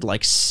expanded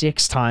like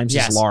 6 times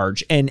as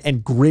large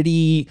and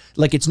gritty.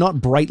 Like it's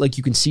not bright, like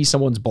you can see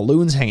someone's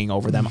balloons hanging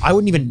over them. I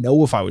wouldn't even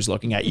know if I was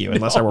looking at you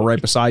unless I were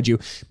right beside you.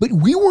 But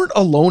we weren't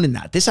alone in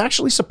that. This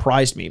actually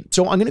surprised me.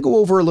 So I'm going to go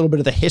over a little bit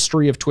of the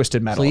history of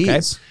Twisted Metal.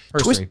 Please.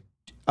 Okay.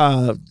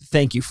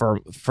 Thank you for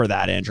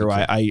that, Andrew.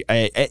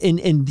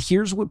 And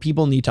here's what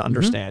people need to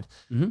understand.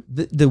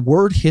 The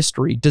word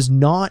history does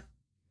not.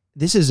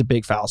 This is a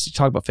big fallacy.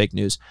 Talk about fake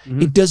news.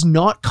 It does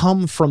not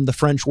come from the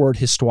French word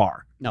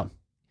histoire. No.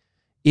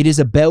 It is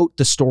about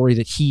the story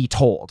that he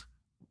told,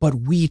 but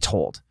we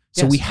told.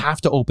 So we have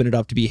to open it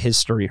up to be his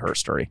story, her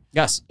story.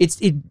 Yes.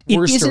 It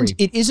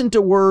isn't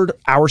a word,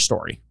 our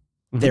story,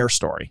 their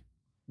story.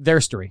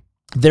 Their story.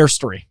 Their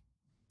story.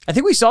 I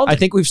think we solved it. I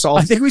think we've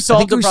solved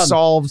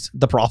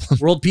the problem.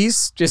 World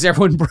peace. Just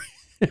everyone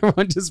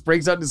just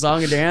breaks out into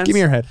song and dance. Give me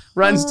your head.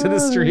 Runs to the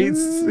streets.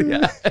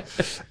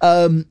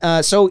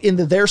 Yeah. So in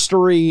their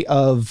story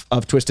of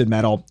Twisted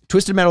Metal,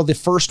 the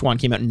first one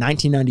came out in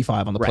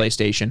 1995 on the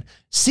PlayStation.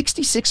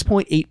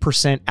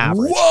 66.8%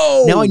 average.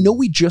 Whoa! Now I know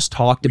we just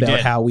talked about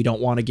how we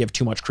don't want to give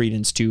too much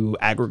credence to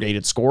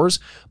aggregated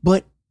scores,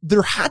 but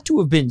there had to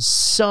have been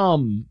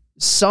some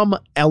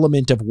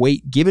element of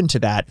weight given to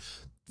that.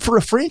 For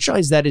a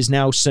franchise that is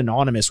now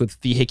synonymous with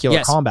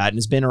vehicular combat and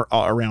has been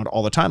around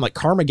all the time, like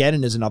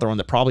Carmageddon is another one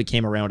that probably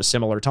came around a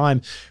similar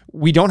time.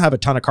 We don't have a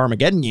ton of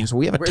Carmageddon games, but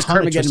we have a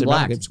ton of Twisted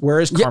Metal games.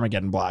 Where is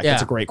Carmageddon Black?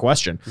 That's a great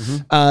question.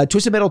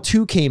 Twisted Metal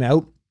 2 came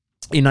out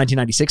in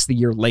 1996, the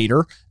year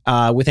later,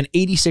 with an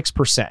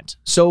 86%.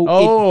 So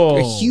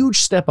a huge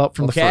step up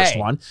from the first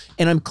one.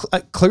 And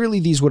clearly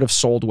these would have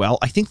sold well.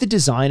 I think the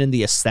design and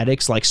the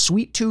aesthetics, like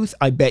Sweet Tooth,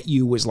 I bet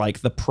you was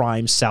like the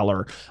prime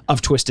seller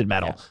of Twisted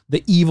Metal. Yeah.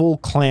 The evil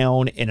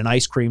clown in an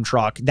ice cream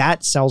truck,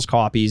 that sells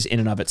copies in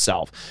and of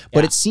itself.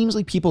 But it seems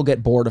like people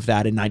get bored of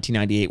that in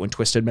 1998 when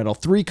Twisted Metal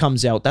 3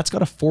 comes out. That's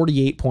got a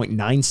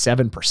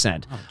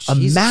 48.97%. A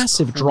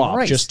massive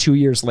drop just 2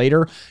 years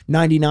later.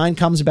 99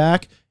 comes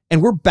back.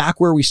 And we're back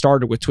where we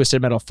started with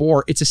Twisted Metal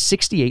 4. It's a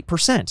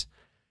 68%.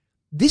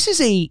 This is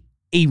a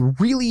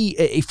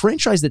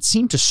franchise that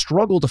seemed to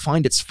struggle to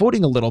find its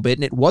footing a little bit.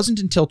 And it wasn't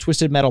until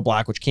Twisted Metal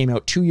Black, which came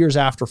out 2 years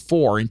after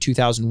 4 in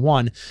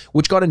 2001,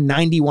 which got a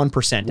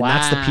 91%. And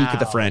that's the peak of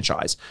the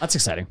franchise. That's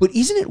exciting. But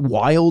isn't it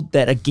wild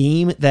that a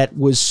game that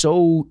was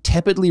so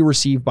tepidly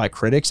received by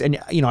critics, and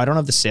I don't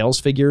have the sales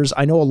figures.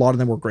 I know a lot of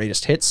them were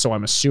greatest hits, so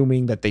I'm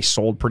assuming that they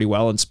sold pretty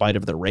well in spite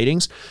of their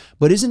ratings.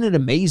 But isn't it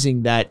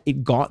amazing that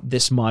it got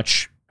this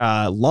much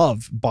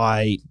love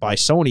by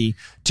Sony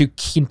to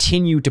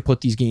continue to put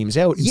these games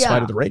out in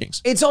spite of the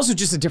ratings? It's also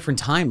just a different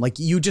time. Like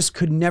you just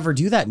could never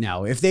do that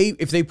now. If they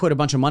put a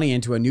bunch of money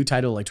into a new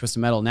title like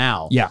Twisted Metal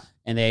now,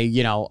 and they,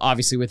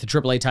 obviously with the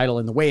AAA title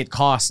and the way it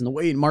costs and the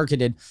way it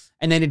marketed,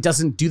 and then it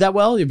doesn't do that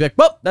well, you'd be like,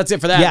 well, that's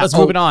it for that. Let's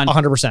move it on.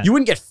 100%. You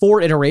wouldn't get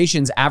 4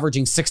 iterations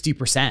averaging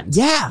 60%.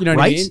 Yeah. You know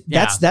what I mean?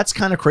 That's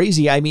kind of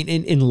crazy. I mean,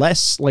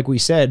 unless, like we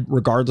said,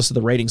 regardless of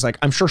the ratings, like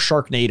I'm sure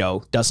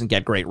Sharknado doesn't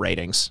get great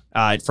ratings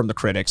from the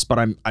critics, but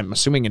I'm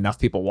assuming enough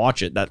people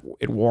watch it that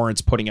it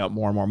warrants putting out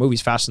more and more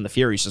movies. Fast and the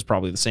Furious is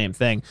probably the same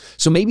thing.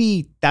 So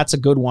maybe that's a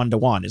good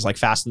 1-to-1 is like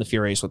Fast and the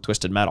Furious with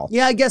Twisted Metal.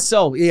 Yeah, I guess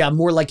so. Yeah,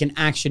 more like an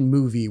action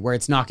movie where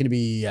it's not going to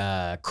be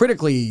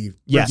critically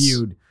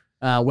reviewed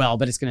well,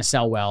 but it's going to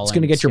sell well. It's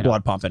going to get your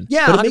blood pumping.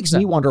 Yeah, but it 100%. makes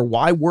me wonder,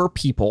 why were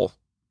people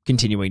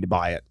continuing to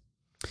buy it?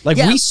 Like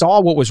we saw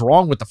what was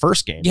wrong with the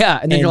first game. Yeah,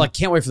 and then you're like,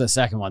 can't wait for the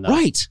second one though.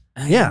 Right.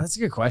 Yeah, that's a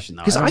good question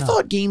though. Because I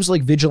thought games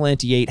like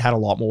Vigilante 8 had a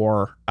lot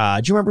more.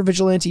 Do you remember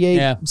Vigilante 8?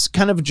 Yeah. It's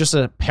kind of just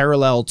a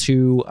parallel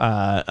to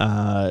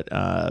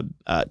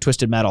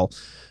Twisted Metal.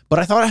 But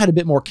I thought it had a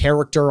bit more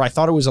character. I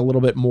thought it was a little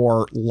bit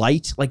more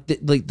light. Like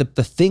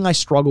the thing I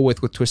struggle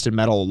with Twisted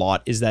Metal a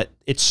lot is that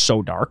it's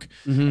so dark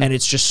and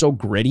it's just so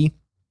gritty.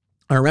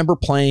 I remember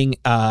playing.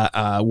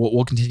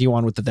 We'll continue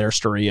on with their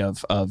story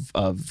of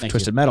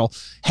Twisted Metal.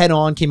 Head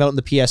On came out in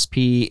the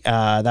PSP.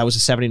 That was a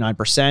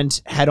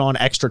 79%. Head On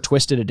Extra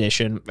Twisted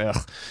Edition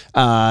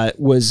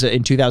was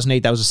in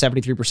 2008. That was a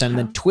 73%. And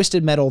then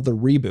Twisted Metal the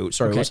reboot.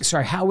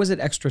 Sorry. How was it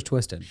extra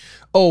twisted?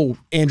 Oh,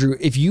 Andrew,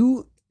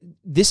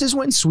 this is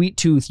when Sweet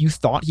Tooth, you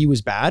thought he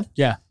was bad.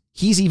 Yeah.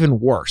 He's even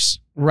worse.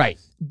 Right.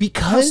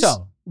 Because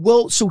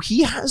Well, so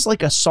he has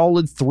like a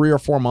solid 3 or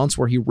 4 months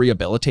where he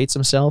rehabilitates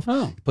himself.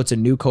 Oh. Puts a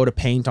new coat of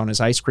paint on his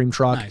ice cream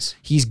truck. Nice.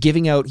 He's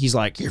giving out, he's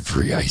like, "You're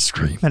free ice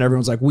cream." And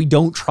everyone's like, "We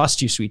don't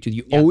trust you, Sweet Tooth.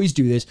 You always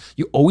do this.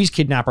 You always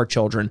kidnap our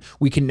children.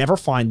 We can never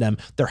find them.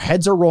 Their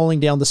heads are rolling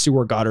down the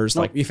sewer gutters."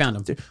 Like you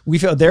found them. We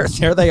found there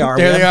they are.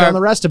 There We they haven't are. found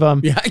the rest of them.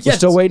 Yeah, We're yes.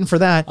 still waiting for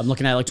that. I'm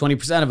looking at like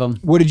 20% of them.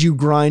 What did you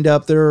grind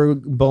up their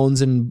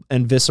bones and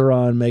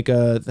viscera and make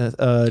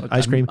a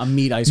ice cream? A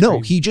meat ice No,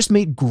 cream. he just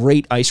made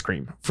great ice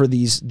cream for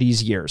these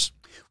years.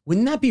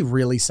 Wouldn't that be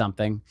really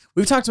something?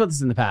 We've talked about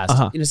this in the past.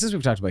 Uh-huh. You know, since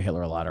we've talked about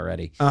Hitler a lot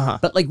already. Uh-huh.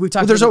 But like we've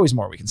talked Well, there's about always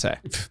more we can say.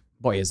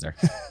 boy, is there.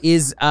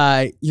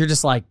 You're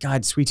just like,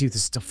 God, Sweet Tooth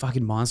is still a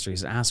fucking monster.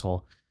 He's an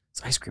asshole.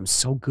 His ice cream's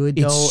so good,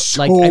 though. It's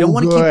Like, I don't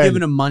want to keep good.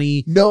 giving him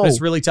money. No. But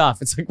it's really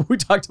tough. It's like we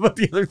talked about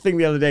the other thing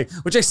the other day,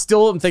 which I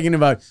still am thinking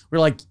about. We're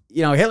like,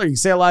 you know, Hitler, you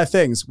say a lot of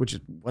things, which is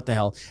what the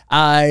hell.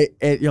 And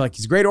you're like,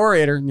 he's a great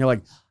orator. And you're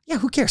like, yeah,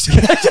 who cares?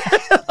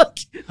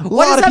 A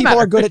lot of people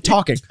are good at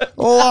talking.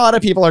 A lot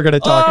of people are good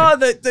at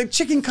talking. Oh, the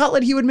chicken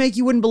cutlet he would make,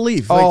 you wouldn't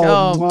believe.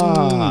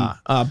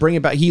 Bring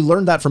it back. He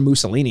learned that from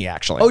Mussolini,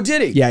 actually. Oh,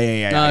 did he?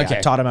 Yeah.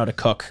 Okay. Taught him how to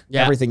cook.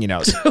 Yeah. Everything he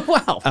knows.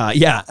 Wow.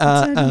 Yeah.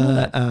 I didn't know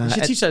that. We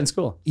should teach that in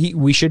school.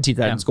 We should teach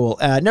that Yeah. in school.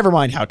 Never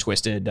mind how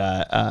twisted,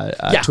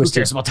 who twisted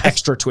cares about that?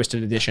 extra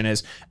twisted edition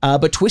is.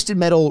 But Twisted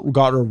Metal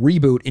got a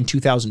reboot in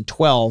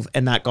 2012,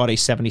 and that got a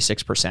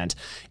 76%.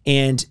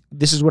 And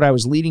this is what I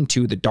was leading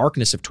to: the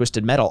darkness of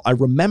Twisted Metal. I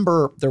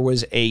remember there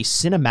was a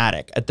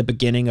cinematic at the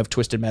beginning of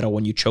Twisted Metal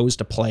when you chose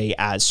to play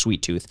as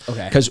Sweet Tooth.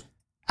 Okay. Because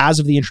as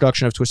of the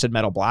introduction of Twisted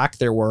Metal Black,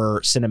 there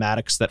were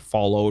cinematics that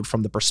followed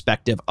from the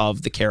perspective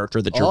of the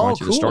character that you're going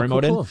through the story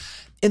mode in.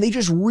 And they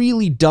just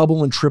really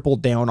double and triple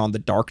down on the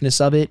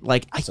darkness of it.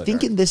 Like, I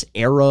think in this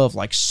era of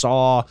like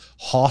Saw,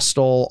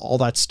 Hostel, all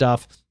that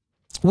stuff,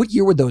 what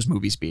year would those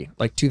movies be?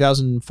 Like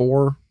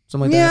 2004?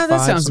 Something like that. Yeah, that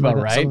 5, sounds something about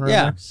like right. something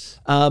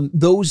Yeah. there.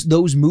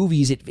 Those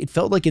movies, it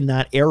felt like in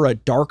that era,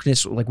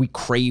 darkness, like we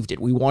craved it.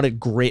 We wanted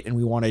grit and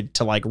we wanted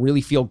to like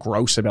really feel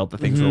gross about the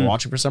things we were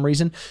watching for some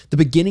reason. The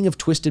beginning of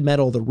Twisted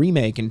Metal, the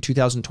remake in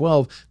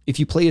 2012, if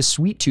you play as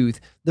Sweet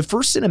Tooth, the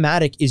first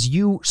cinematic is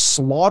you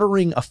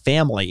slaughtering a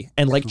family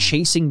and like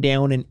chasing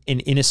down an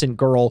innocent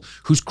girl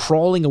who's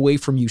crawling away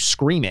from you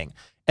screaming.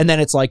 And then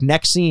it's like,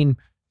 next scene,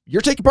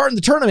 you're taking part in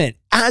the tournament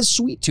as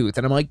Sweet Tooth.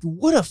 And I'm like,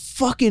 what a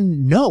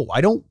fucking no.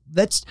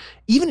 That's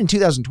even in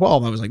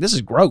 2012, I was like, this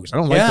is gross. I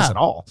don't like this at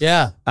all.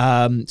 Yeah.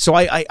 So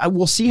I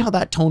will see how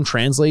that tone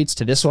translates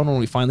to this one when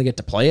we finally get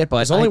to play it. But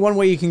There's only one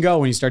way you can go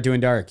when you start doing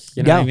dark.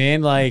 You know Yeah. what I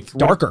mean? Like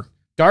darker.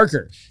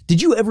 Darker.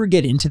 Did you ever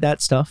get into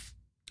that stuff?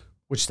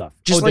 Which stuff?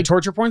 Just The like-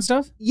 torture porn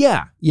stuff?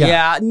 Yeah.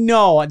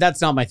 No,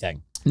 that's not my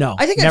thing. No,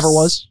 I think never I've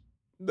was.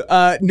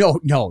 No,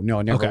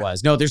 never Okay.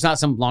 was. No, there's not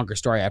some longer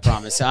story, I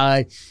promise.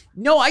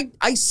 No,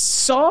 I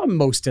saw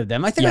most of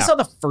them. I think I Yeah. saw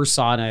the first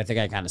Saw and I think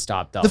I kind of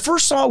stopped though. The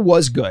first Saw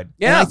was good. And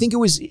Yeah. I think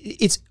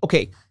it's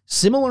okay.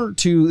 Similar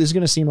to, this is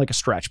going to seem like a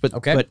stretch, but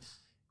Okay. but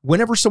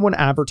whenever someone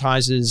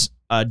advertises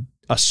a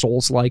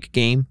Souls-like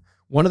game,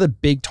 one of the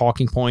big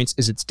talking points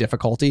is its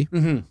difficulty.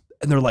 Mhm.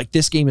 And they're like,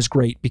 this game is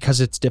great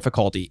because it's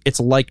difficulty. It's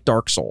like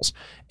Dark Souls.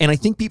 And I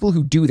think people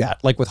who do that,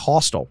 like with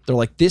Hostel, they're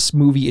like, this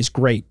movie is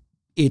great.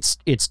 It's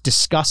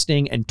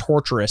disgusting and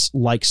torturous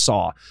like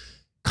Saw.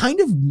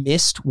 Kind of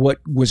missed what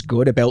was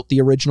good about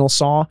the original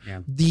Saw. Yeah.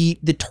 The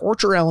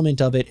torture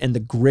element of it and the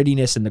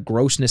grittiness and the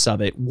grossness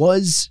of it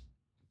was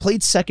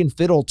played second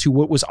fiddle to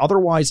what was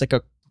otherwise like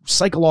a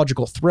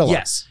psychological thriller.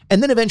 Yes.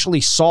 And then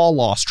eventually Saw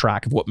lost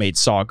track of what made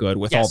Saw good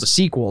with all Yes. the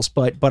sequels.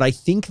 But I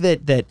think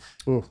that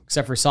Ooh,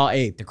 except for Saw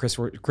 8, the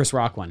Chris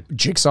Rock one.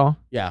 Jigsaw,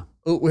 Yeah.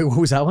 Oh, wait, what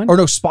was that one? or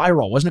no,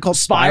 Spiral, wasn't it called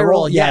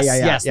Spiral? Yes,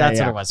 yes, that's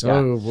what it was. Yeah.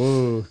 Oh,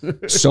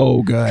 whoa.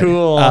 So good.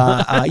 Cool.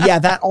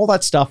 Yeah, all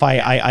that stuff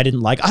I didn't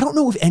like. I don't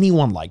know if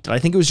anyone liked it. I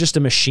think it was just a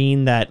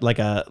machine that like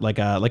a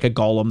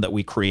golem that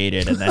we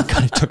created and then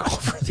kind of took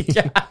over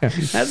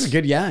the That's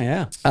good.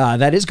 Yeah.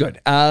 that is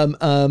good.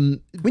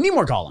 We need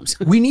more columns.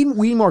 We need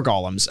more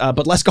golems,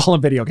 but less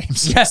golem video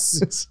games.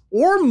 Yes.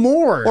 Or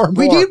more. Or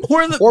We more. need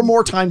more. Or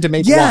more time to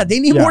make Yeah, one. they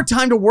need Yeah. more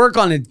time to work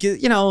on it.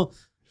 You know,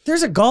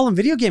 there's a Gollum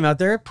video game out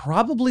there,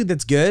 probably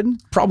that's good.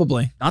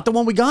 Probably. Not the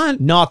one we got.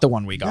 Not the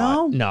one we got.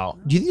 No? No.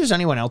 Do you think there's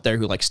anyone out there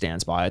who like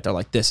stands by it? They're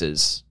like, this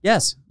is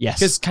Yes. yes.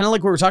 Because kind of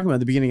like what we were talking about at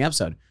the beginning of the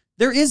episode,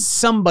 there is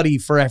somebody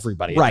for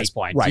everybody at Right, this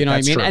point. right, You know what I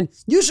that's mean? true. And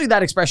usually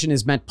that expression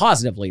is meant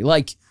positively.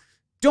 Like,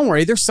 don't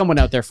worry, there's someone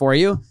out there for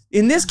you.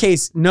 In this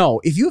case,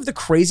 no. If you have the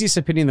craziest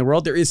opinion in the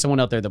world, there is someone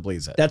out there that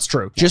believes it. That's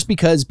true. Just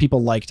because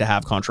people like to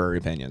have contrary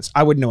opinions.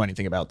 I wouldn't know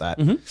anything about that.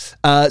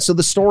 Mm-hmm. So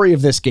the story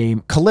of this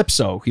game,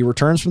 Calypso, he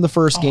returns from the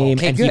first game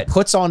okay, and he good.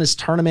 puts on his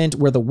tournament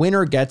where the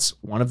winner gets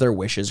one of their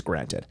wishes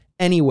granted.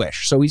 Any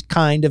wish. So he's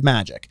kind of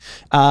magic.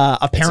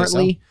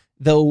 Apparently,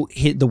 though,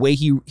 the way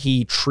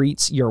he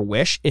treats your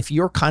wish, if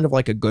you're kind of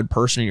like a good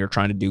person and you're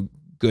trying to do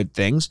good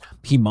things,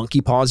 he monkey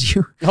paws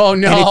you. Oh,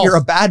 no. And if you're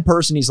a bad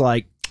person, he's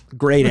like,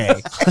 grade A.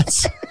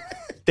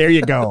 There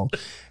you go.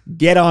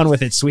 Get on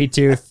with it, Sweet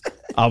Tooth.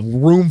 a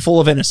room full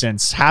of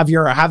innocents. Have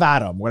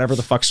Adam, whatever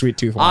the fuck Sweet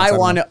Tooth wants. I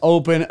want to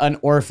open an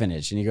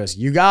orphanage. And he goes,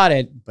 you got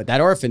it, but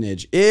that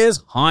orphanage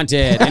is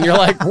haunted. And you're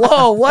like,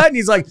 whoa, what? And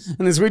he's like,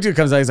 and the Sweet Tooth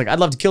comes out. He's like, I'd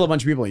love to kill a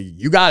bunch of people.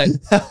 You got it.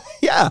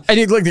 Yeah. And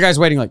he like the guy's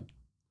waiting like,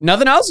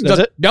 nothing else? Does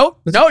it?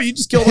 Nope. No, you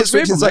just killed a bunch of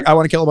people. He's like, I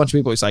want to kill a bunch of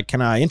people. He's like,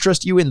 can I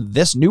interest you in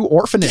this new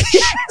orphanage?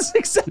 Yes,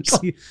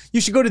 exactly.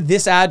 You should go to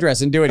this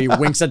address and do it. He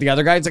winks at the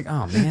other guy. It's like,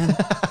 oh, man.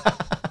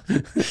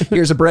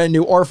 Here's a brand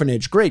new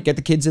orphanage. Great. Get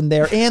the kids in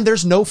there. And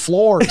there's no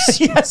floors.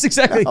 Yes,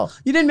 exactly. No.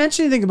 You didn't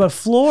mention anything about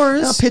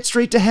floors. Pit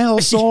straight to hell.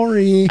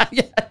 Sorry.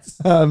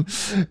 Yes. Yeah.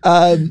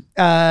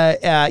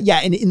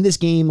 And in this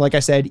game, like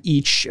I said,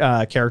 each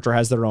character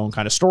has their own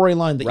kind of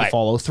storyline that you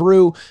follow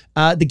through.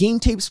 The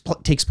game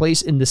takes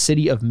place in the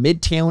city of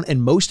Midtown,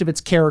 and most of its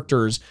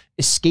characters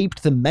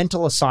escaped the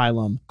mental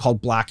asylum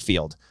called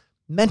Blackfield.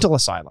 Mental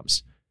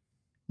asylums.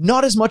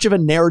 Not as much of a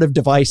narrative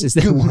device as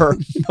they were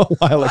a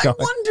while ago.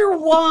 I wonder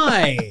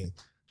why.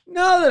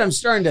 Now that I'm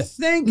starting to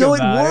think No,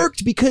 about it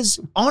worked because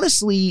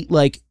honestly,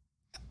 like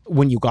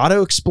when you got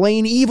to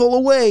explain evil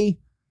away,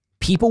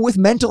 people with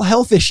mental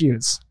health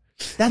issues.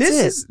 That's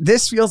it.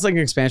 This feels like an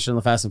expansion of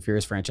the Fast and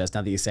Furious franchise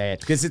now that you say it,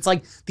 because it's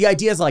like the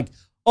idea is like,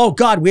 oh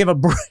God, there's a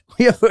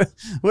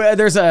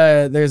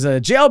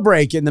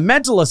jailbreak in the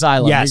mental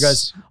asylum. Yes. And he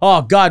goes,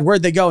 oh God,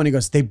 where'd they go? And he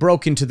goes, they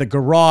broke into the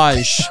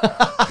garage.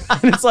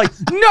 And it's like,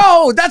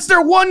 no, that's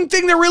their one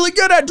thing they're really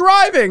good at,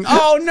 driving.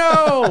 Oh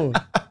no.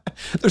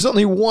 There's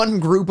only one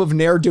group of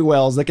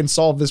ne'er-do-wells that can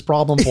solve this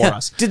problem for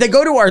us. Did they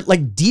go to our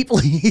like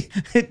deeply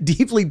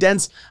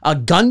dense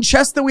gun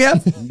chest that we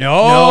have?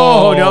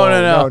 No.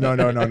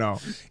 No.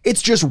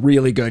 It's just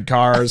really good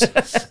cars.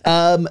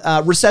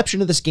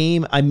 Reception of this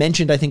game, I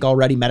mentioned, I think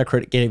already,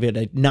 Metacritic gave it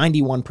a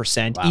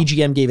 91%. Wow.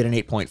 EGM gave it an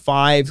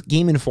 8.5.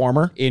 Game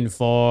Informer gave it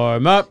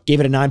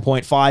a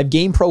 9.5.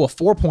 Game Pro a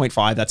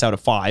 4.5. That's out of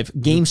 5.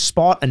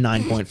 GameSpot a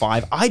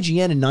 9.5.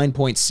 IGN a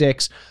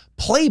 9.6.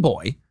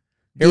 Playboy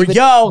Here we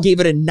go. Gave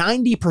it a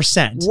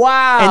 90%.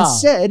 Wow. And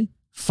said,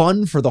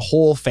 fun for the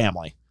whole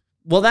family.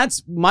 Well,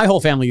 that's my whole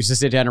family used to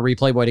sit down and read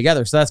Playboy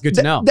together, so that's good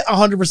to know.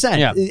 100%.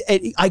 Yeah.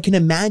 I can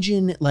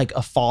imagine like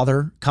a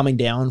father coming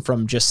down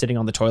from just sitting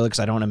on the toilet, because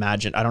I don't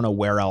know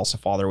where else a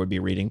father would be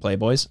reading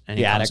Playboys. And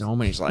he comes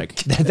home and he's like,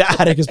 the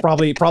attic is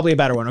probably a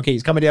better one. Okay,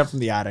 he's coming down from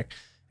the attic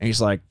and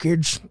he's like,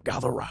 kids,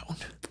 gather round.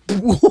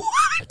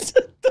 What?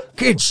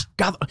 Kids,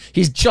 gather.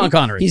 He's Sean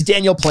Connery. He's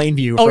Daniel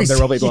Plainview from There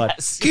Will Be Blood.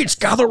 Yes. Kids,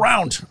 gather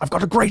round. I've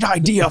got a great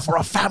idea for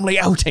a family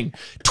outing.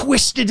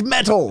 Twisted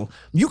Metal.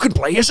 You can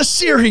play as a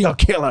serial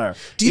killer.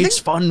 It's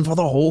fun for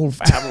the whole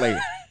family. Do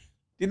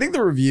you think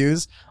the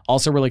reviews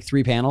also were like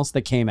 3 panels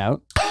that came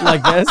out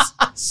like this?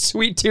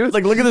 Sweet Tooth.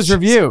 Like, look at this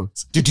review.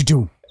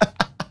 Do.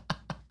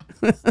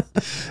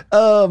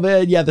 Oh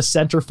man, yeah, the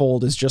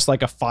centerfold is just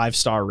like a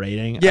 5-star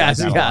rating. Yes,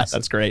 I like that a lot. yes.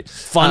 That's great.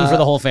 Fun for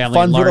the whole family.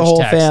 Fun for the large whole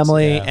text.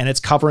 family, Yeah. and it's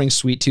covering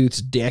Sweet Tooth's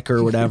dick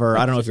or whatever.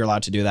 I don't know if you're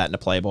allowed to do that in a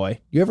Playboy.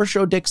 You ever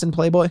show dicks in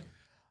Playboy?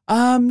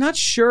 Not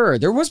sure.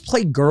 There was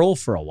Playgirl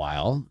for a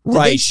while. Did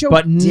Right, they show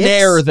but dicks?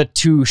 ne'er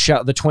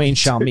the twain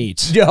shall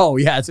meet. No,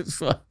 yeah.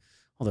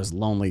 All those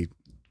lonely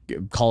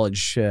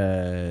college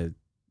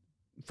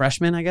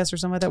freshmen, I guess, or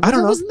something like that. I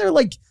don't know. Wasn't there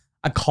like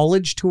a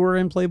college tour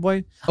in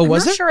Playboy? Oh, I'm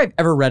was not there? sure I've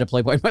ever read a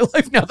Playboy in my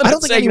life. Now that I don't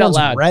I'm think saying it out anyone's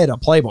loud. read a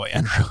Playboy,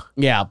 Andrew.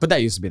 Yeah, but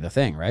that used to be the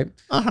thing, right?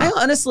 Uh-huh. I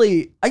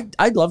honestly,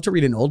 I'd love to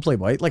read an old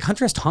Playboy. Like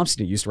Hunter S.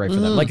 Thompson used to write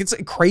for them. Like, it's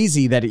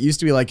crazy that it used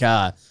to be like,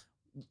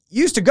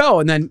 used to go,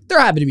 and then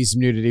there happened to be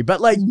some nudity, but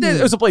like, it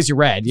was a place you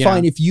read. You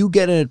Fine, know? if you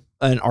get an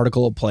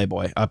article of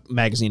Playboy, a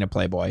magazine of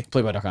Playboy,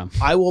 Playboy.com.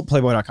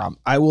 Playboy.com.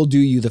 I will do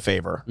you the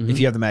favor. If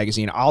you have the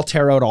magazine, I'll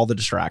tear out all the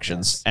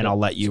distractions and I'll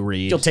let you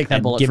read. You'll take that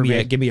and bullet give for me.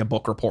 me. Give me a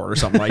book report or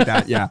something like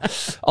that. Yeah.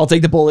 I'll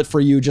take the bullet for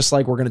you, just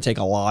like we're going to take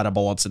a lot of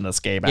bullets in this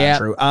game, Yeah.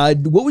 Andrew.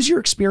 What was your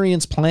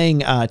experience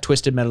playing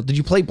Twisted Metal? Did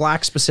you play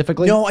Black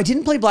specifically? No, I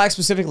didn't play Black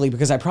specifically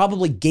because I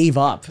probably gave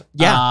up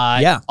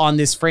on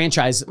this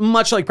franchise,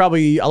 much like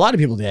probably a lot of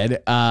people did.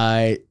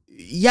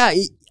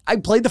 I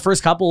played the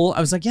first couple. I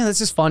was like, yeah, this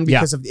is fun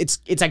because of it's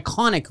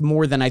iconic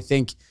more than I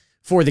think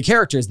for the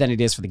characters than it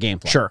is for the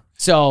gameplay. Sure.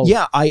 So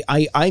Yeah,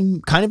 I'm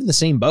kind of in the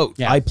same boat.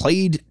 Yeah. I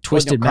played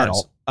Twisted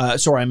cars. Metal.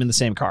 Sorry, I'm in the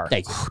same car.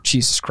 Thank you.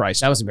 Jesus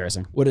Christ. that was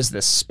embarrassing. What is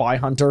this? Spy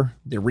Hunter,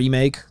 the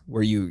remake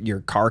where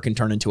your car can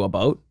turn into a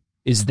boat?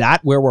 Is that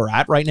where we're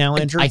at right now,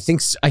 Andrew? I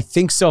think so,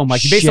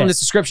 Mike. Based Shit. on this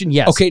description,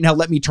 yes. Okay, now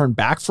let me turn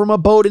back from a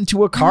boat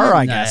into a car, What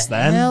I the guess,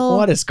 then. hell?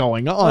 What is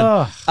going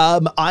on?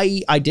 Ugh.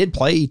 I did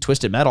play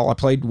Twisted Metal. I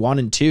played 1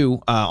 and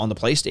 2 on the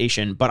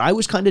PlayStation, but I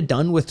was kind of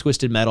done with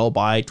Twisted Metal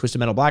by Twisted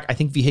Metal Black. I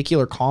think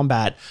vehicular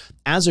combat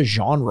as a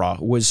genre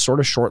was sort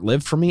of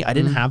short-lived for me. I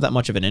didn't have that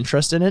much of an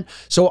interest in it.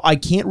 So I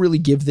can't really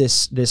give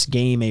this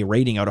game a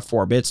rating out of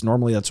 4 bits.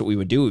 Normally that's what we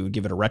would do. We would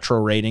give it a retro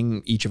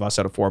rating, each of us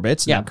out of 4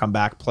 bits, and then come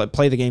back,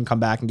 play the game,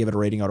 come back and give it a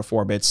rating out of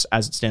 4 bits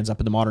as it stands up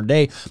in the modern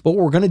day. But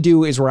what we're going to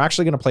do is we're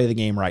actually going to play the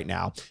game right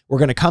now. We're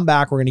going to come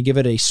back. We're going to give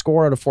it a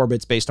score out of 4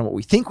 bits based on what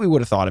we think we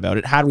would have thought about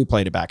it had we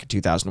played it back in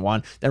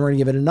 2001. Then we're going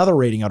to give it another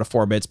rating out of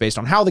 4 bits based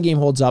on how the game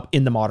holds up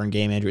in the modern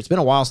game, Andrew. It's been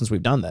a while since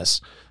we've done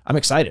this. I'm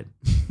excited.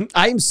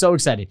 I am so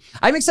excited.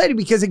 I'm excited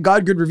because it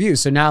got good reviews.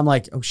 So now I'm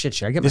like, oh shit,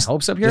 should I get my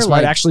hopes up here? This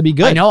might actually be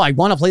good. I know. I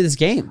want to play this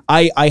game.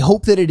 I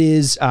hope that it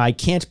is. I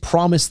can't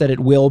promise that it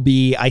will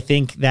be. I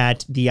think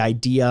that the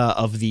idea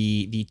of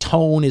the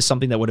tone is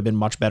something that would have been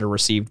much better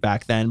received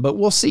back then, but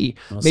we'll see.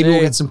 Maybe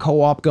we'll get some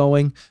co-op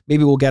going.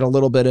 Maybe we'll get a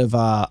little bit of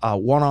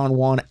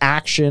one-on-one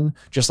action,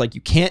 just like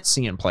you can't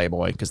see in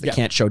Playboy because they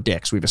can't show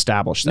dicks. We've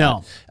established that.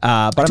 No.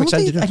 But I'm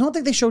excited. I don't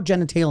think they showed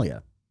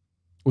genitalia.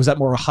 Was that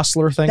more a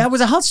hustler thing? That was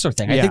a hustler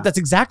thing. I Yeah. think that's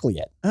exactly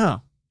it. Oh,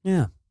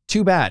 Yeah.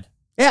 too bad.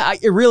 Yeah,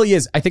 it really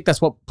is. I think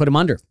that's what put him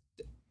under.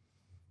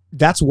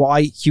 That's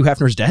why Hugh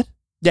Hefner's dead?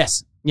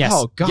 Yes. Yes.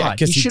 Oh, God. Yeah,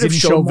 because He he should have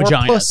didn't shown show more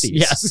vaginas. pussies.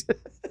 Yes.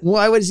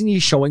 Why wasn't he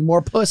showing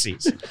more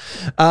pussies?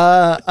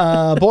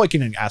 Boy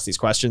can ask these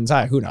questions.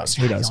 Who knows?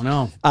 Who I knows? don't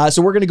know.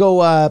 So we're going to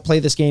go play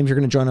this game. You're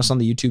going to join us on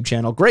the YouTube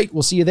channel. Great.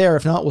 We'll see you there.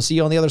 If not, we'll see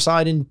you on the other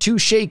side in 2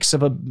 shakes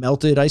of a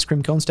melted ice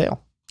cream cone's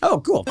tail. Oh,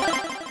 cool.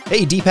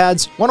 Hey,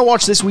 D-pads, want to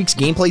watch this week's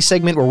gameplay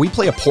segment where we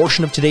play a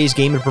portion of today's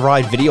game and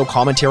provide video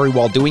commentary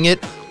while doing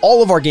it?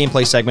 All of our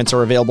gameplay segments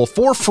are available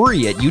for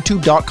free at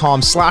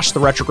youtube.com/The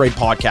Retrograde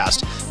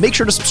Podcast. Make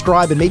sure to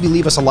subscribe and maybe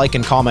leave us a like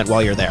and comment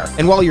while you're there.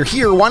 And while you're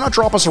here, why not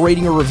drop us a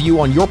rating or review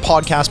on your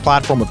podcast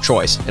platform of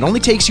choice? It only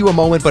takes you a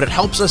moment, but it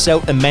helps us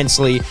out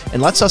immensely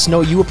and lets us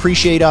know you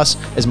appreciate us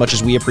as much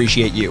as we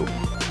appreciate you.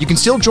 You can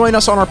still join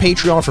us on our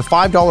Patreon for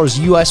 $5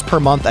 US per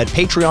month at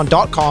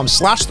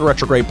patreon.com/The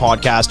Retrograde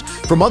Podcast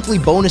for monthly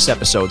bonus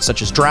episodes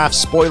such as drafts,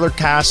 spoiler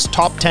casts,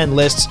 top 10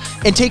 lists,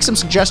 and take some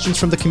suggestions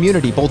from the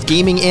community, both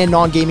gaming and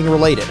non-gaming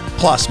related.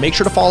 Plus, make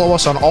sure to follow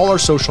us on all our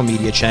social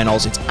media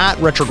channels. It's at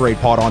Retrograde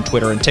Pod on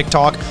Twitter and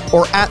TikTok,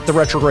 or at The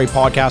Retrograde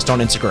Podcast on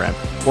Instagram.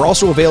 We're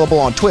also available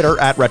on Twitter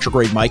at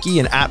Retrograde Mikey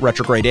and at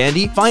Retrograde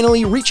Andy.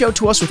 Finally, reach out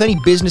to us with any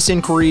business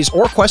inquiries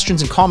or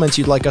questions and comments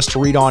you'd like us to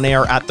read on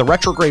air at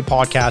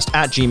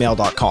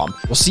theretrogradepodcast@gmail.com.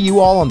 We'll see you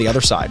all on the other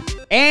side.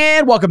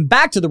 And welcome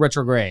back to the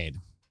Retrograde.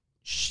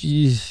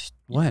 Jeez.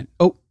 What?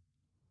 Oh,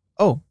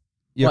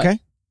 you What? okay?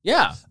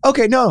 Yeah.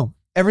 Okay, no,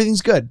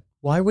 everything's good.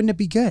 Why wouldn't it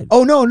be good?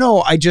 Oh,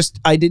 no, I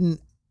didn't,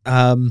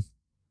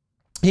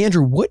 hey,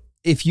 Andrew, what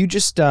if you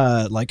just,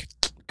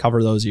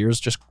 cover those ears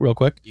just real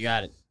quick? You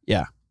got it.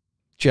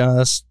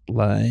 Just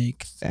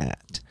like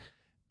that.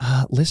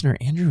 Listener,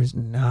 Andrew is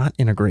not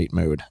in a great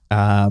mood.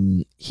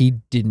 He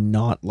did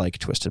not like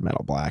Twisted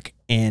Metal Black,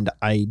 and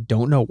I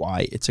don't know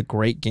why. It's a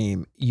great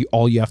game.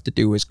 All you have to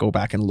do is go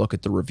back and look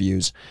at the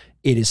reviews.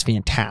 It is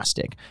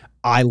fantastic.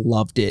 I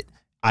loved it.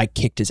 I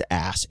kicked his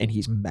ass, and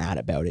he's mad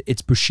about it.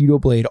 It's Bushido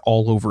Blade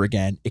all over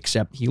again,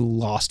 except he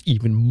lost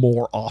even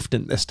more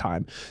often this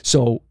time.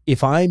 So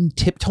if I'm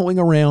tiptoeing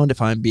around,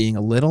 if I'm being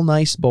a little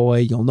nice boy,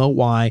 you'll know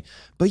why.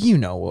 But you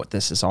know what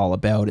this is all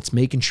about. It's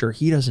making sure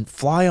he doesn't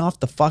fly off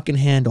the fucking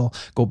handle,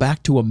 go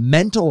back to a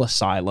mental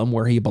asylum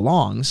where he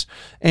belongs,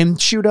 and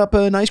shoot up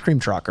an ice cream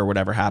truck or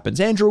whatever happens.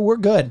 Andrew, we're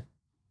good.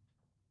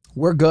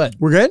 We're good.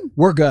 We're good?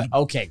 We're good.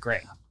 Okay,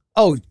 great.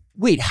 Oh,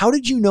 wait, how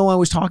did you know I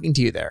was talking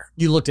to you there?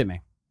 You looked at me.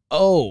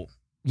 Oh,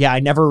 yeah,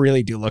 I never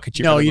really do look at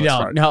you. No, for the you most don't.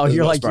 part. No, For the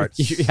you're most like, part.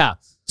 yeah.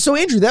 So,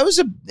 Andrew, that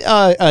was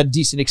a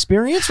decent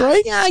experience,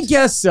 right? Yeah, I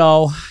guess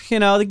so. You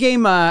know, the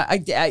game,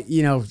 I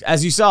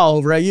as you saw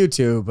over at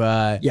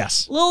YouTube,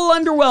 Yes. a little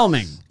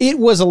underwhelming. It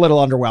was a little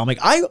underwhelming.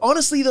 I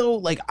honestly,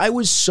 though, I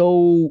was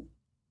so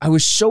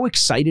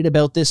excited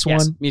about this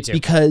Yes, one. me too.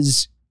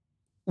 Because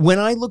when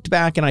I looked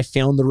back and I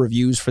found the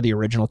reviews for the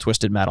original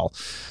Twisted Metal,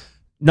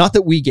 not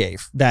that we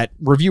gave, that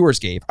reviewers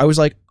gave, I was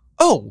like,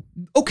 oh,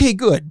 okay,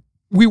 good.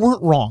 We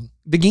weren't wrong.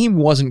 The game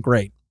wasn't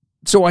great.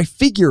 So I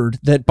figured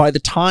that by the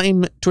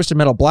time Twisted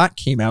Metal Black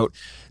came out,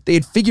 they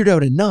had figured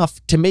out enough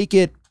to make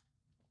it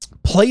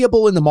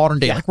playable in the modern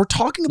day. Yeah. Like we're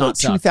talking about Not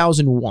suck.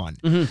 2001.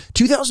 Mhm.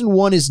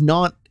 2001 is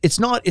not, it's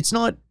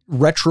not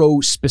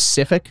retro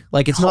specific.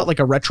 Like it's not like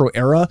a retro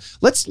era.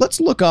 Let's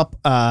look up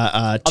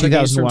games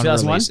from 2001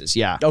 2001? releases.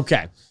 Yeah.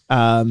 Okay.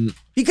 Um,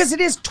 Because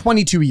it is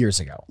 22 years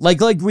ago.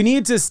 Like we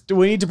need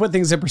to put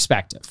things in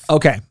perspective.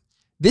 okay.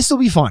 This will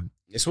be fun.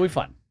 This will be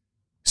fun.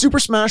 Super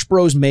Smash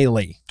Bros.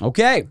 Melee.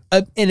 Okay.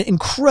 An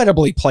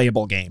incredibly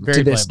playable game Very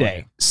to this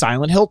playable day.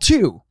 Silent Hill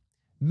 2.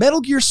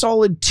 Metal Gear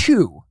Solid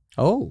 2.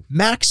 Oh.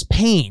 Max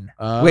Payne,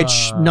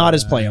 which not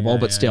as playable,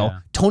 but still.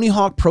 Tony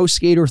Hawk Pro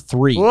Skater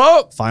 3.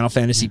 Whoa. Final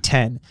Fantasy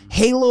X.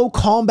 Halo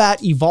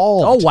Combat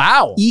Evolved. Oh,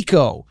 wow.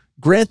 Eco.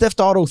 Grand Theft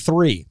Auto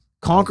 3.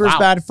 Conker's wow.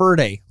 Bad Fur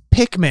Day.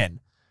 Pikmin.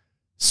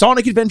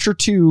 Sonic Adventure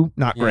 2,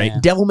 not great. Yeah.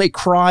 Devil May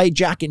Cry,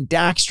 Jak and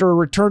Daxter,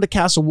 Return to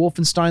Castle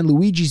Wolfenstein,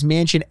 Luigi's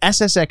Mansion,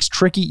 SSX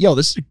Tricky. Yo,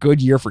 this is a good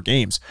year for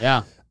games.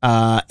 Yeah.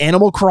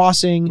 Animal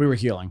Crossing. We were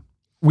healing.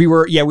 We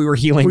were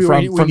healing We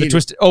from the needed-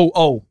 Twisted.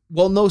 Oh.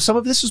 Well, no, some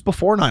of this was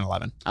before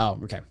 9/11. Oh,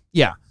 okay.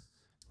 Yeah.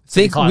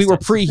 they Think caused we were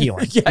it.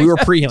 pre-healing. Yeah, we were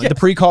pre-healing. The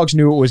precogs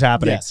knew what was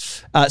happening.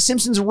 Yes.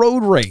 Simpsons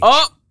Road Rage.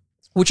 Oh,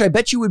 Which I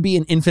bet you would be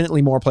an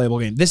infinitely more playable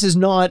game. This is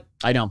not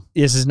I know.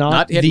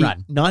 not Hit and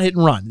run. Not Hit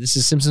and Run. This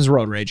is Simpsons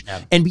Road Rage.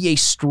 Yeah. NBA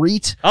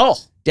Street, Oh,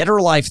 Dead or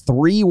Alive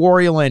 3,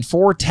 Wario Land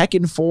 4,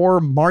 Tekken 4,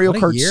 Mario What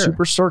a Kart year.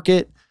 Super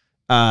Circuit,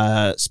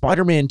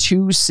 Spider-Man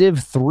 2,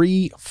 Civ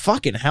 3,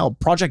 fucking hell,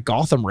 Project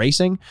Gotham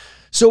Racing.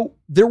 So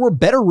there were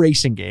better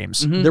racing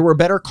games. Mhm. There were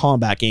better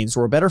combat games.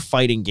 There were better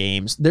fighting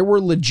games. There were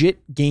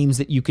legit games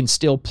that you can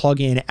still plug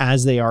in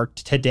as they are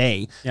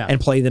today Yeah. and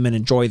play them and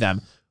enjoy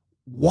them.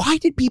 Why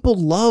did people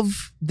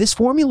love this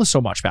formula so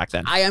much back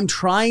then? I am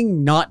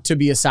trying not to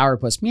be a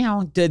sourpuss.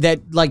 Meow.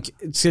 That like.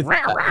 Do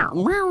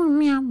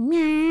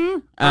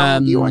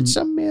you want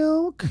some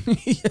milk?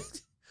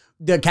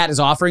 The cat is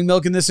offering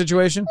milk in this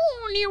situation.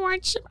 Do you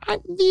want some?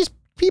 These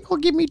people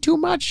give me too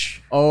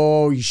much.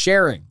 Oh, you're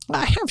sharing.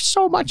 I have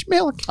so much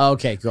milk.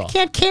 Okay, cool.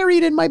 Can't carry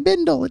it in my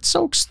bindle. It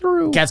soaks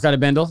through. Cat's got a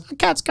bindle. The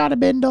cat's got a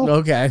bindle.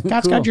 Okay,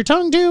 Cat's cool. got your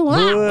tongue too.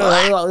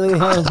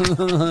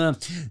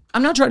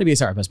 I'm not trying to be a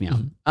sourpuss,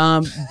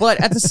 meow. But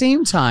at the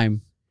same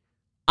time,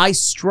 I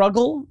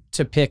struggle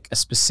to pick a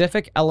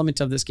specific element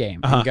of this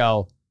game and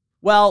go,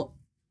 well,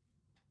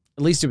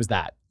 at least it was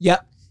that. Yeah.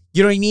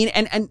 You know what I mean?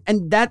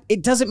 And that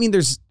it doesn't mean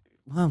there's.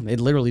 Well, it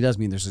literally does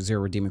mean there's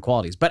zero redeeming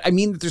qualities, but I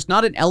mean that there's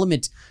not an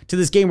element to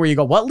this game where you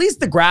go, well, at least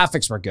the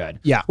graphics were good.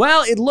 Yeah.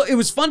 Well, it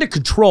was fun to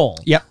control.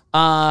 Yep.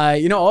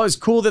 You know, it was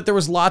cool that there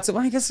was lots of.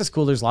 Well, I guess it's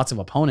cool. There's lots of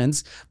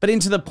opponents, but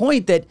into the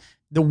point that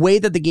the way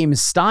that the game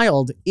is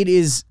styled, it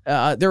is.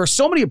 There are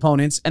so many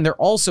opponents, and they're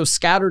also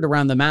scattered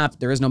around the map.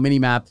 There is no mini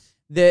map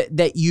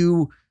that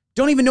you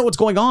don't even know what's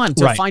going on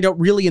to find out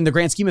really in the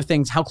grand scheme of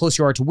things how close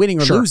you are to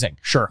winning or losing.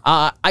 Sure.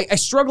 I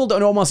struggled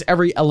on almost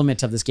every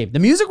element of this game. The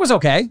music was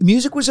okay. The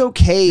music was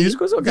okay.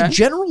 The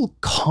general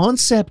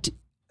concept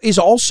is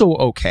also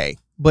okay,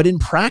 but in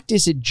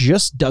practice, it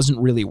just doesn't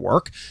really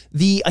work.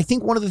 I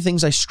think one of the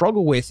things I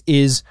struggle with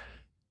is,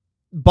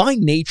 by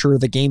nature,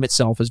 the game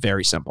itself is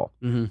very simple.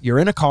 Mhm. You're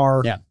in a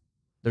car. Yeah.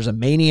 There's a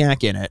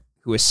maniac in it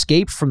who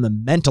escaped from the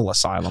mental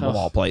asylum of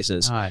all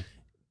places. All right.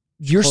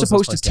 You're Close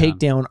supposed to this place take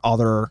down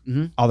other,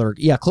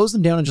 close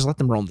them down and just let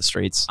them roam the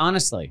streets.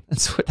 Honestly.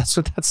 That's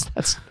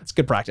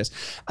good practice.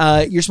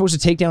 You're supposed to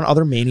take down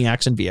other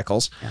maniacs and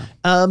vehicles.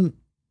 Yeah.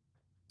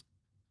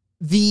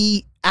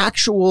 The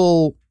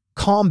actual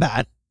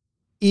combat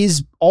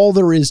is all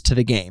there is to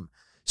the game.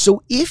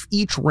 So if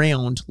each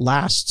round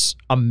lasts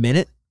a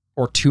minute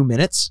or 2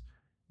 minutes,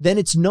 then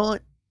it's not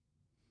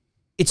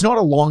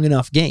a long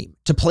enough game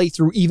to play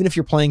through, even if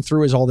you're playing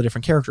through as all the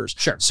different characters.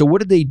 Sure. So what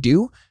did they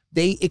do?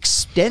 They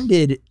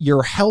extended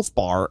your health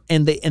bar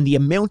and the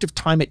amount of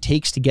time it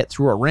takes to get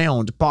through a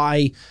round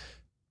by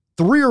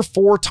 3 or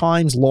 4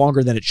 times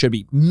longer than it should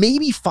be.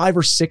 Maybe 5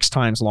 or 6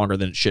 times longer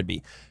than it should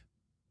be.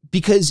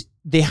 Because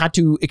they had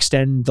to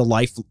extend the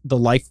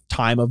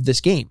lifetime of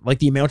this game, like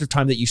the amount of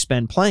time that you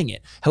spend playing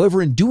it.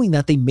 However, in doing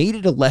that, they made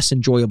it a less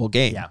enjoyable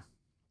game. Yeah.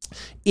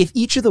 If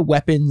each of the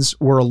weapons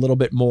were a little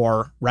bit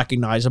more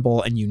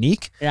recognizable and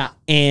unique,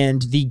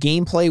 and the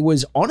gameplay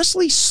was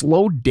honestly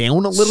slowed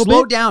down a little bit.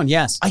 Slowed down,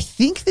 yes. I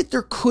think that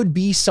there could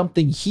be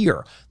something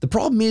here. The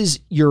problem is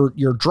you're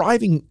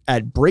driving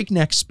at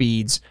breakneck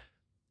speeds.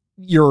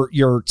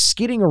 You're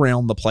skidding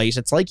around the place.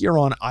 It's like you're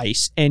on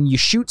ice, and you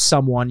shoot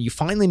someone, you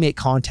finally make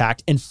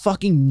contact, and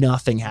fucking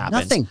nothing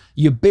happens. Nothing.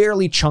 You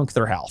barely chunk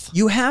their health.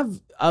 You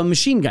have a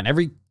machine gun.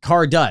 Every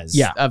car does.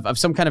 Yeah. Of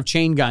some kind of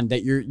chain gun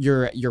that your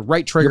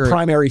right trigger. Your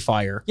primary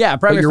fire. Yeah,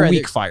 But primary your fire.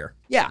 weak fire.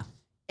 Yeah.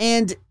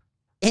 And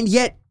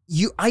yet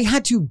I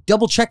had to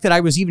double check that I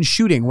was even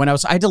shooting when I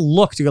had to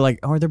look to go like,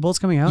 oh, are there bullets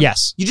coming out?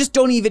 Yes. You just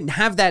don't even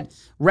have that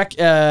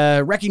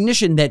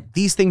recognition that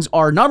these things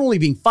are not only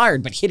being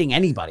fired, but hitting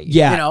anybody.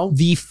 Yeah. You know?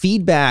 The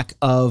feedback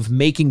of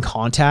making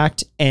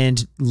contact,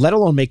 and let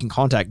alone making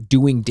contact,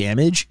 doing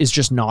damage, is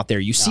just not there.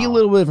 You see a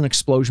little bit of an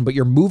explosion, but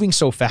you're moving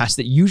so fast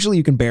that usually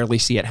you can barely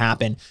see it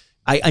happen.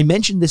 I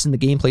mentioned this in the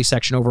gameplay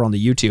section over on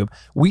the YouTube.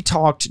 We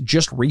talked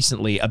just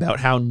recently about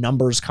how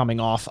numbers coming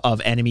off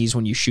of enemies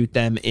when you shoot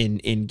them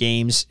in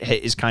games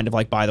is kind of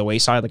like by the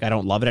wayside. Like, I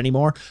don't love it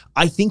anymore.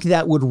 I think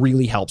that would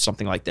really help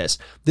something like this.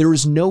 There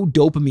is no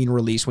dopamine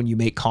release when you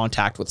make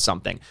contact with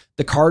something.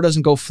 The car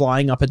doesn't go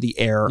flying up in the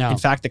air. No. In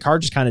fact, the car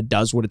just kind of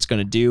does what it's going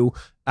to do.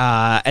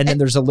 And then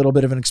there's a little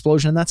bit of an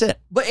explosion, and that's it.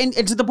 But and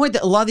to the point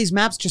that a lot of these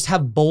maps just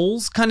have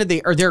bowls, kind of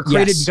they're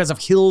created Yes. because of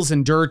hills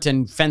and dirt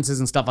and fences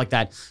and stuff like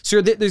that.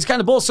 So there's kind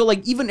of bowls. So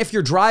like even if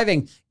you're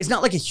driving, it's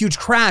not like a huge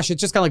crash. It's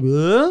just kind of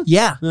like,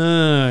 Yeah.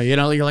 you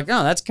know, you're like,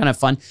 oh, that's kind of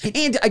fun.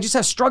 And I just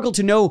have struggled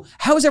to know,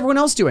 how is everyone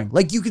else doing?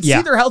 Like you can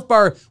see their health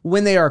bar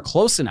when they are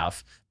close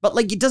enough, but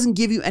like it doesn't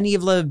give you any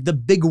of the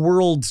big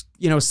world,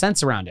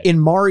 sense around it. In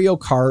Mario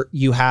Kart,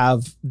 you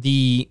have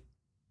the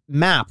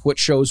map which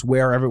shows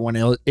where everyone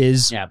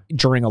is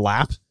during a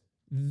lap.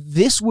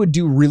 This would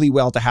do really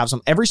well to have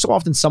every so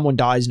often someone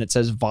dies and it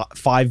says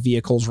 5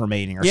 vehicles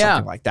remaining or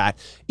something like that.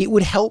 It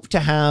would help to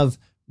have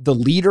the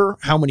leader,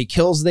 how many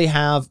kills they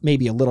have,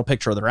 maybe a little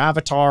picture of their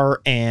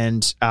avatar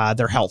and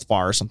their health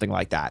bar or something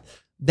like that.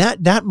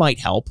 That might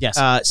help. Yes.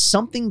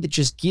 Something that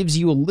just gives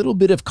you a little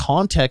bit of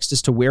context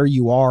as to where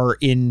you are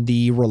in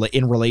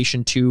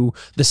relation to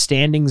the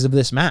standings of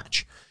this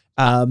match.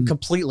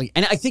 Completely.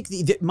 And I think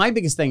my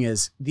biggest thing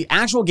is the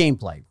actual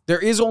gameplay. There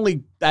is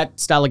only that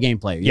style of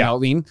gameplay. You know what I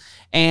mean?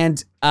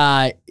 And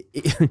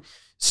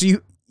so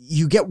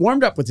you get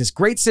warmed up with this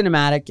great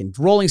cinematic, and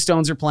Rolling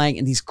Stones are playing,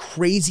 and these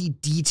crazy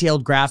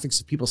detailed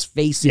graphics of people's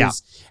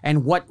faces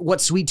and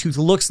what Sweet Tooth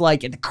looks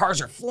like, and the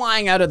cars are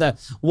flying out of the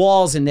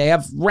walls, and they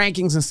have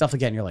rankings and stuff like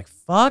that. And you're like,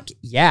 fuck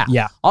yeah.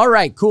 Yeah. All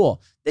right,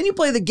 cool. Then you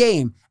play the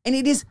game, and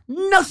it is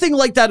nothing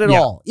like that at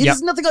all. It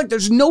is nothing like,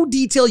 there's no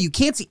detail. You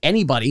can't see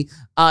anybody.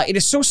 It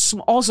is so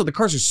small. Also, the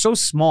cars are so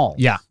small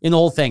in the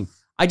whole thing.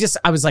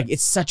 I was like,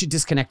 it's such a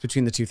disconnect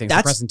between the two things.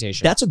 The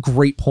presentation. That's a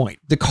great point.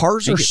 The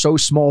cars are so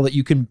small that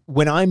you can,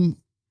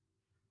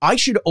 I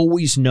should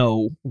always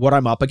know what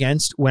I'm up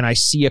against when I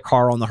see a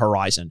car on the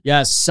horizon.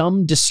 Yes.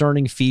 Some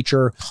discerning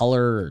feature,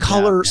 color,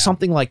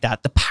 something like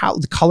that.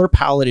 The color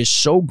palette is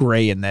so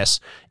gray in this.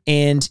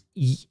 And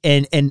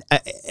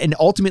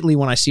ultimately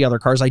when I see other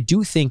cars, I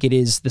do think it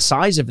is the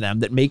size of them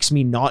that makes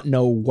me not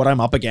know what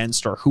I'm up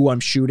against or who I'm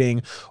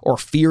shooting or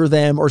fear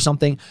them or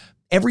something.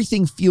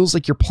 Everything feels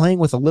like you're playing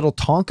with a little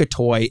Tonka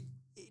toy,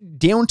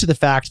 down to the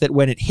fact that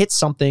when it hits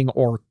something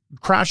or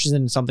crashes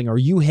into something or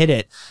you hit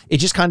it, it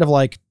just kind of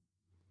like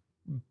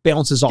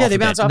bounces off. Yeah, they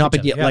bounce off. Not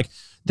big deal. Like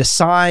the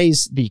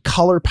size, the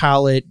color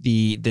palette,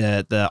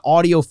 the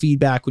audio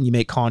feedback when you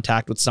make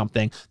contact with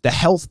something, the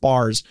health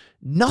bars,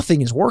 nothing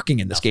is working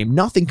in this game.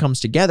 Nothing comes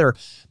together.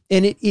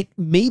 And it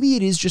maybe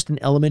it is just an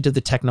element of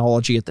the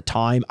technology at the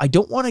time. I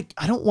don't want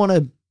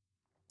to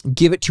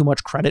give it too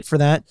much credit for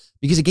that,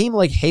 because a game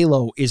like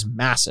Halo is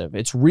massive.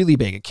 It's really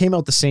big. It came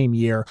out the same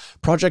year.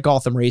 Project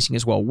Gotham Racing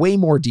as well, way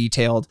more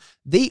detailed.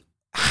 They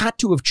had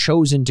to have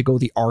chosen to go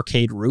the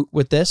arcade route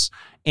with this,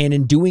 and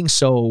in doing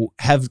so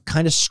have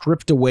kind of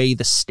stripped away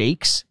the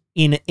stakes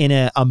in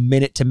a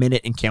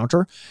minute-to-minute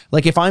encounter.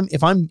 Like if I'm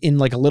in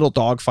like a little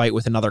dogfight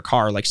with another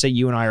car, like say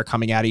you and I are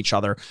coming at each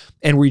other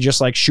and we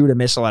just like shoot a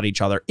missile at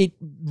each other, it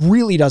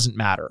really doesn't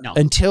matter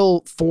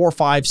until 4,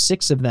 5,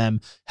 6 of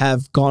them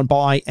have gone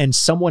by and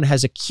someone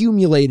has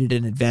accumulated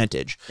an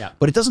advantage. Yeah.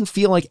 But it doesn't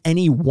feel like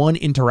any one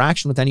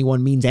interaction with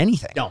anyone means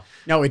anything.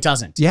 No, it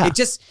doesn't. Yeah.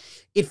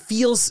 It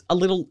feels a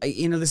little,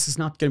 this is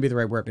not going to be the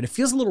right word, but it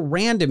feels a little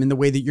random in the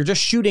way that you're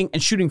just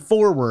shooting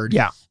forward.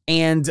 Yeah.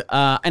 And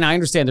I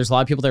understand there's a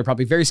lot of people that are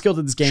probably very skilled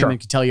at this game and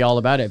can tell you all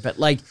about it. But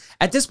like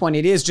at this point,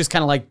 it is just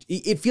kind of like,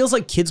 it feels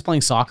like kids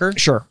playing soccer.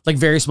 Sure. Like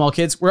very small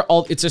kids.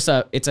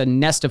 It's a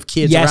nest of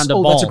kids around a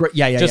ball. That's a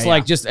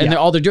great, and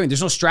all they're doing,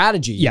 there's no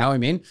strategy. You know what I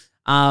mean?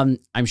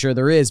 I'm sure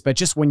there is, but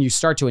just when you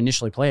start to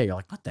initially play it, you're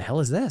like, what the hell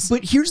is this?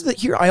 But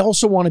I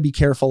also want to be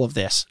careful of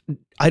this.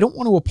 I don't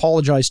want to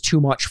apologize too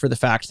much for the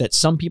fact that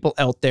some people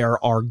out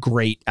there are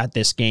great at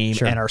this game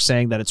and are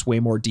saying that it's way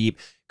more deep,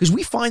 because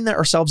we find that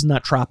ourselves in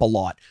that trap a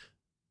lot.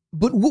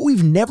 But what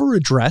we've never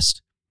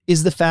addressed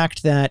is the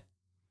fact that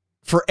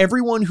for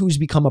everyone who's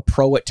become a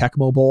pro at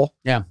Tecmo Bowl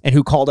and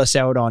who called us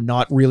out on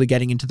not really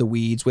getting into the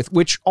weeds with,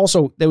 which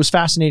also that was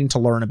fascinating to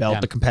learn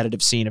about the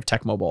competitive scene of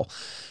Tecmo Bowl.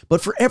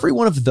 But for every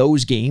one of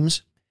those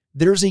games,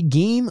 there's a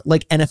game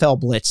like NFL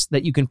Blitz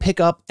that you can pick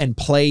up and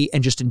play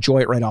and just enjoy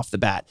it right off the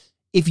bat.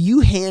 If you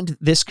hand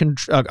this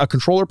a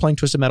controller playing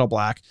Twisted Metal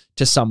Black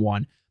to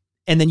someone,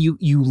 and then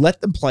you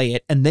let them play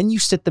it, and then you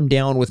sit them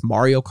down with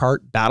Mario Kart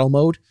Battle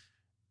Mode,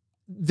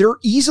 they're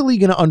easily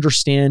going to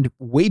understand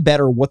way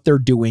better what they're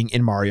doing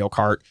in Mario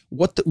Kart,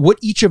 what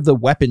each of the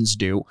weapons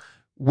do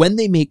when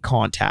they make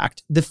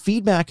contact. The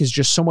feedback is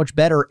just so much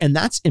better, and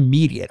that's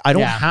immediate. I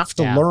don't have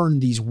to learn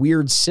these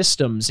weird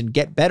systems and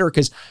get better,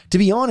 because to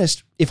be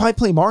honest, if I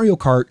play Mario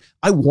Kart,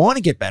 I want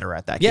to get better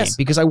at that game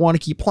because I want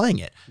to keep playing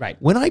it. Right.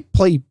 When I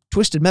play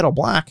Twisted Metal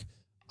Black,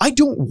 I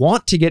don't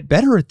want to get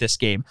better at this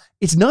game.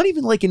 It's not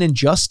even like an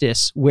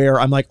Injustice where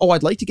I'm like, oh,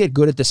 I'd like to get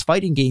good at this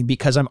fighting game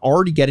because I'm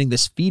already getting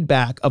this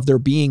feedback of there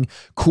being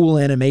cool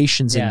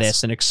animations in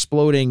this and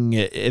exploding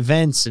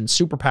events and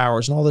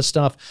superpowers and all this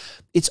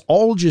stuff. It's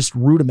all just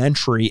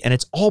rudimentary and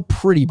it's all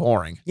pretty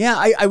boring. Yeah,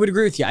 I would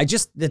agree with you.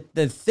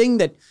 The thing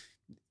that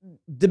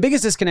the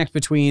biggest disconnect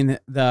between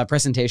the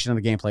presentation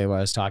and the gameplay what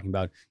I was talking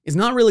about is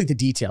not really the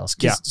details,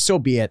 because so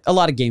be it. A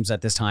lot of games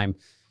at this time,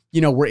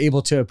 we're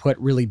able to put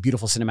really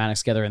beautiful cinematics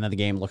together and then the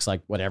game looks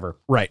like whatever.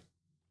 Right.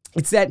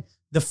 It's that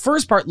the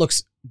first part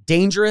looks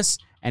dangerous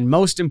and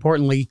most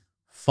importantly,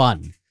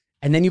 fun.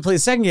 And then you play the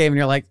second game and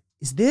you're like,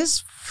 is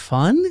this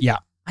fun? Yeah.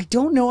 I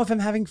don't know if I'm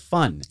having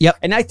fun. Yep.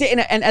 And I think,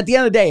 and at the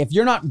end of the day, if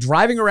you're not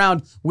driving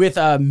around with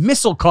a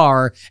missile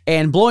car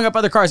and blowing up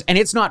other cars and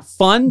it's not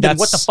fun, then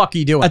what the fuck are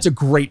you doing? That's a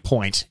great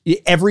point.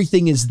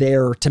 Everything is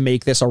there to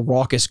make this a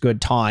raucous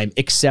good time,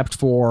 except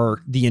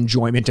for the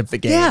enjoyment of the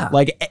game. Yeah.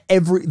 Like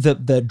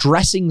the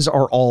dressings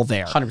are all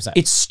there. 100%.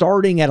 It's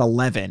starting at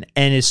 11,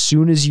 and as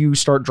soon as you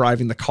start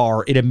driving the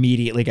car, it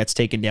immediately gets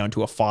taken down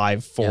to a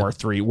 5, 4,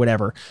 3,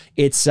 whatever.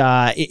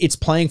 It's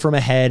playing from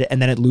ahead, and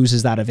then it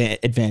loses that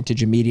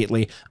advantage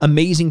immediately.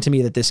 Amazing to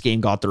me that this game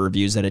got the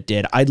reviews that it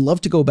did. I'd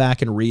love to go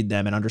back and read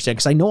them and understand,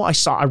 because I know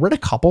I read a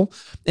couple,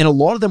 and a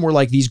lot of them were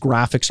like, these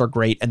graphics are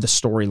great and the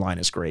storyline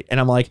is great. And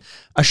I'm like,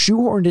 a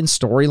shoehorned in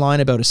storyline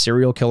about a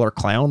serial killer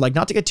clown, like,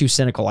 not to get too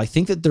cynical, I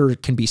think that there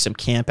can be some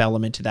camp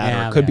element to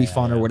that, or it could be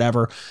fun or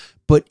whatever.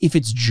 But if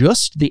it's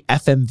just the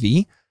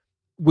FMV,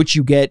 which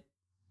you get,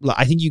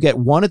 I think you get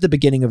one at the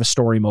beginning of a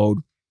story mode,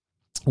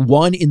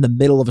 one in the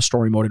middle of a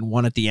story mode and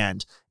one at the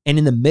end. And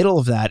in the middle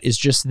of that is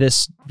just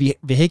this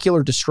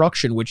vehicular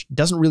destruction, which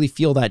doesn't really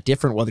feel that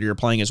different whether you're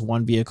playing as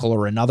one vehicle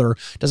or another.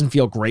 Doesn't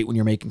feel great when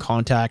you're making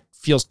contact.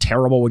 Feels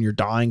terrible when you're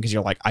dying because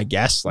you're like, I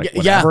guess, like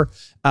whatever.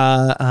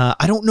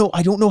 I don't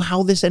know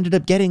how this ended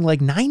up getting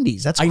like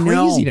 90s. That's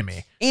crazy to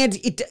me. And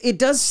it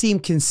does seem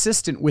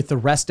consistent with the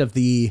rest of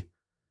this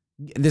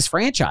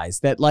franchise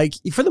that, like,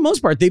 for the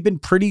most part, they've been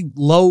pretty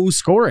low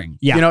scoring.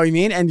 Yeah. You know what I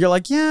mean? And you're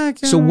like, yeah.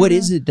 So what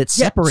is it that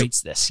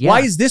separates this? Yeah.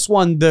 Why is this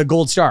one the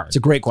gold star? It's a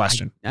great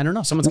question. I don't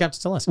know. Someone's got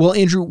to tell us. Well,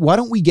 Andrew, why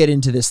don't we get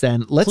into this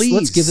then?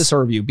 Let's give this a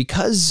review,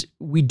 because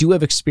we do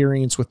have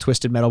experience with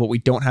Twisted Metal, but we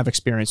don't have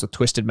experience with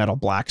Twisted Metal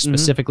Black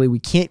specifically. We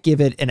can't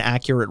give it an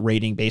accurate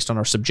rating based on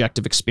our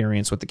subjective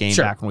experience with the game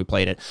back when we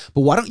played it.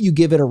 But why don't you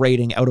give it a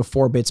rating out of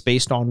 4 bits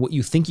based on what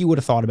you think you would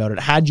have thought about it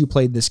had you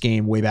played this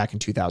game way back in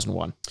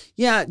 2001?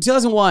 Yeah,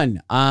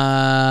 2001.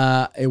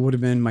 It would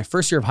have been my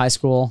first year of high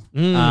school.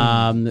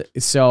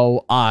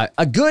 So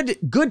a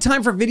good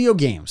time for video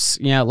games.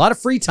 Yeah, a lot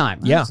of free time.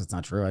 Yeah, that's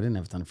not true. I didn't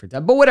have a ton of free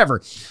time, but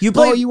whatever.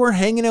 You were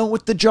hanging out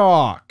with the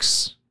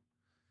jocks.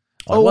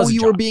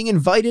 You were being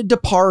invited to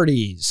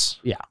parties.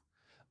 Yeah.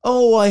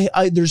 I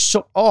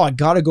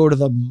gotta go to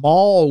the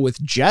mall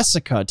with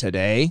Jessica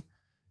today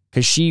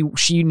because she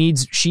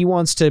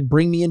wants to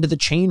bring me into the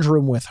change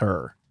room with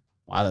her.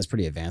 Wow, that's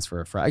pretty advanced for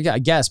a Friday, I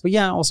guess. But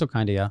yeah, also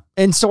kind of, yeah.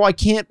 And so I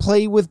can't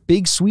play with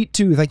Big Sweet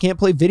Tooth. I can't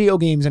play video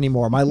games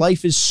anymore. My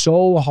life is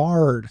so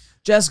hard.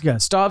 Jessica,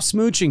 stop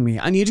smooching me.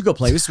 I need to go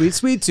play with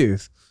Sweet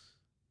Tooth.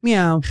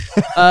 Meow.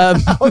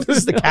 This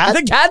is the cat?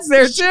 The cat's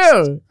there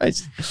too.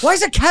 Why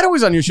is the cat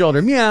always on your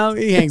shoulder? Meow.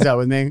 He hangs out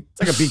with me. It's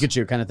like a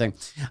Pikachu kind of thing.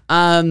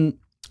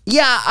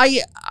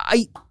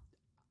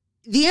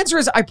 The answer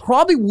is I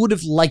probably would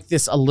have liked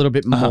this a little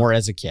bit more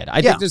as a kid.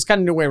 I think there's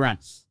kind of no way around.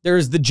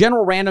 There's the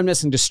general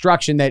randomness and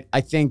destruction that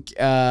I think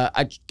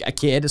a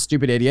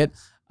stupid idiot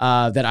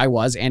that I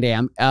was and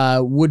am,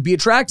 would be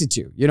attracted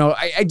to. You know,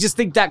 I just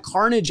think that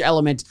carnage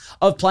element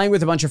of playing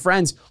with a bunch of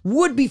friends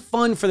would be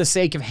fun for the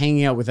sake of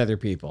hanging out with other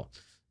people.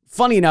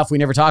 Funny enough, we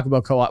never talk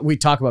about co-op. We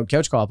talk about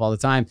couch co-op all the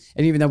time.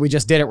 And even though we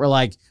just did it, we're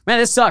like, man,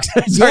 this sucks.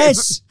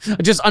 Yes.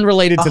 Just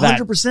unrelated to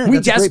that. 100%.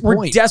 We're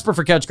desperate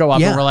for couch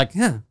co-op. And we're like,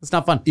 it's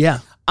not fun. Yeah.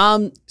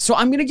 So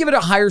I'm going to give it a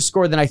higher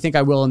score than I think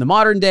I will in the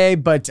modern day,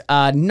 but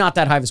not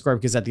that high of a score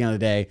because at the end of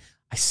the day,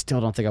 I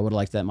still don't think I would have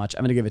liked that much.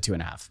 I'm going to give it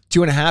 2.5.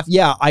 2.5?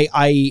 Yeah,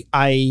 I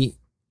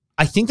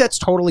think that's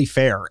totally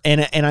fair.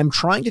 And I'm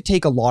trying to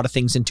take a lot of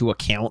things into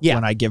account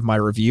when I give my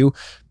review.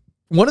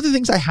 One of the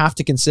things I have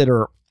to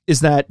consider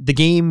is that the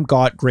game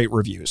got great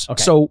reviews.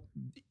 Okay. So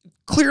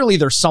clearly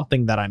there's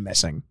something that I'm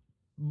missing.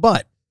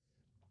 But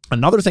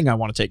another thing I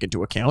want to take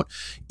into account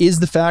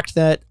is the fact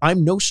that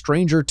I'm no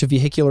stranger to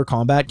vehicular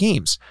combat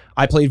games.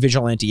 I played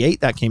Vigilante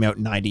 8. That came out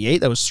in 98.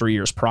 That was 3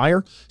 years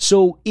prior.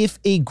 So if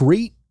a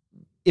great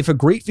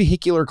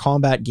vehicular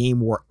combat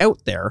game were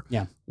out there,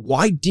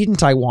 why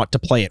didn't I want to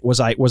play it? Was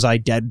I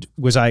dead?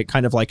 Was I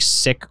kind of like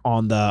sick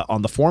on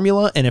the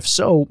formula? And if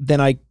so,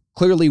 then I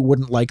clearly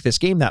wouldn't like this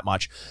game that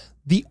much.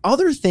 The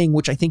other thing,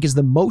 which I think is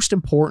the most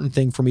important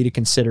thing for me to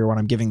consider when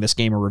I'm giving this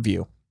game a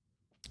review,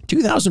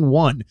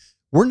 2001,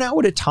 we're now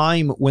at a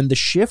time when the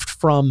shift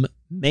from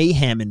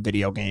mayhem in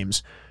video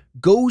games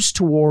goes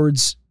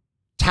towards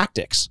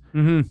tactics.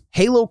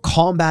 Halo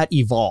Combat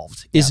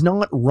Evolved is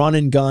not run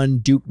and gun,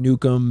 Duke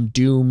Nukem,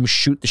 Doom,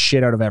 shoot the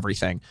shit out of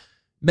everything.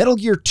 Metal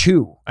Gear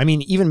 2, I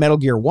mean, even Metal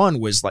Gear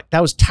 1 was like,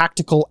 that was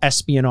tactical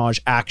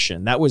espionage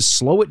action. That was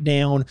slow it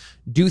down,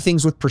 do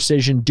things with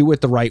precision, do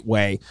it the right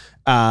way.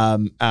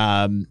 I'm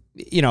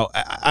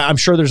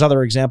sure there's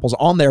other examples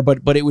on there,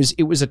 but it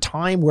was a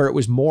time where it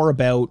was more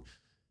about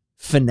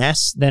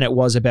finesse than it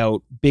was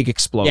about big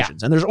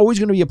explosions. And there's always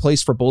going to be a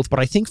place for both. But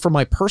I think for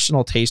my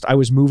personal taste, I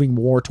was moving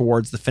more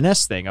towards the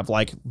finesse thing of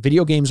like,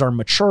 video games are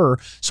mature.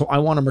 So I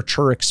want a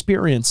mature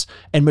experience,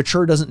 and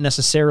mature doesn't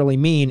necessarily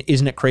mean,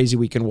 isn't it crazy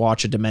we can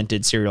watch a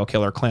demented serial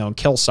killer clown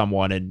kill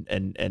someone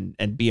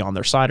and be on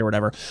their side or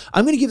whatever.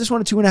 I'm going to give this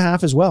one a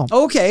 2.5 as well.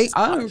 Okay.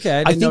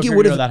 Okay. I think it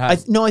would have, I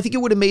think it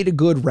would have made a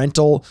good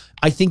rental.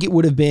 I think it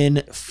would have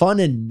been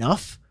fun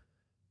enough.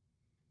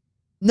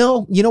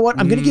 No, you know what?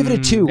 I'm going to give it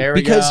a 2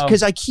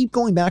 because I keep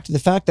going back to the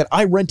fact that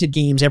I rented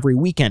games every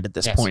weekend at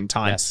this point in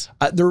time. Yes.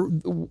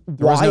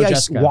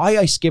 Why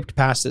I skipped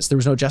past this? There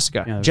was no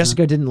Jessica. Yeah,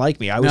 Jessica didn't like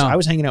me. I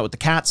was hanging out with the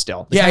cat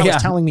still. The cat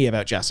was telling me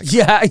about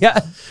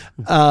Jessica.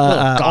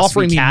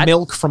 Offering me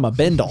milk from a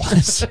bindle.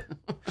 Super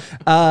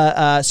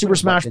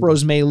Smash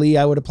Bros. Melee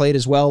I would have played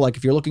as well. Like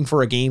if you're looking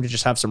for a game to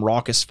just have some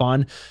raucous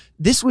fun.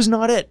 This was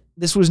not it.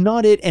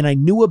 And I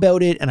knew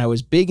about it, and I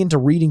was big into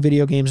reading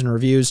video games and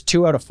reviews.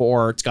 2 out of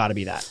 4. It's got to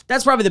be that.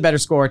 That's probably the better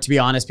score, to be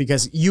honest,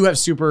 because you have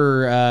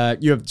Super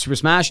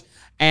Smash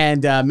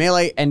and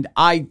Melee, and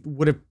I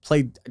would have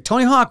played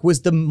Tony Hawk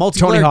was the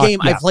multiplayer game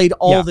I played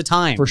all the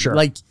time. For sure.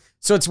 Like,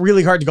 So it's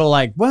really hard to go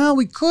like, well,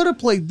 we could have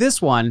played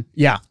this one.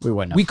 Yeah. We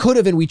wouldn't have. We could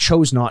have, and we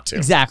chose not to.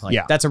 Exactly.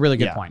 Yeah. That's a really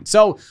good Yeah. point.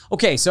 So,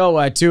 okay.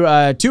 So, 2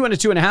 and a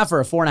 2.5 or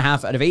a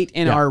 4.5 out of 8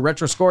 in our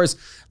retro scores.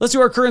 Let's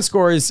do our current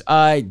scores.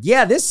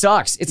 Yeah, this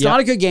sucks. It's not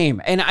a good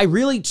game. And I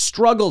really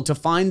struggled to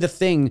find the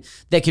thing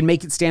that can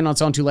make it stand on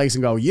its own two legs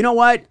and go, you know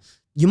what?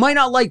 You might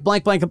not like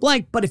blank, blank, and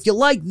blank, but if you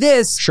like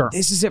this,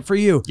 this is it for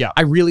you. Yeah.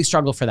 I really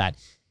struggle for that.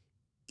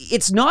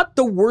 It's not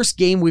the worst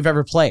game we've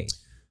ever played,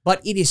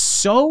 but it is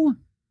so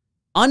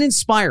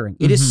uninspiring.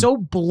 It is so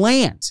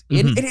bland,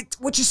 and it,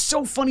 which is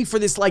so funny for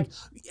this like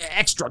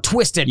extra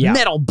twisted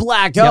metal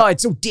black. Oh,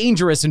 it's so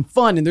dangerous and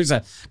fun, and there's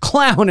a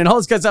clown and all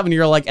this kind of stuff, and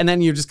you're like, and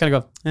then you just kind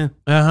of go,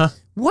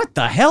 what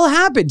the hell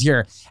happened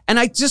here? And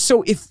I just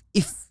so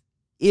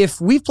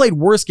if we've played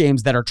worse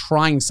games that are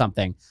trying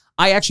something,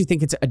 I actually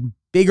think it's a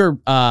bigger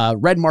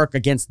red mark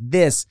against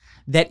this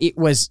that it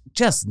was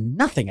just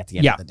nothing at the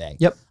end of the day.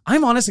 Yep.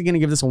 I'm honestly going to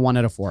give this a 1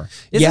 out of 4.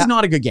 This is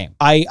not a good game.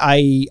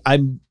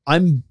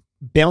 I'm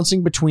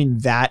bouncing between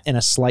that and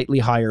a slightly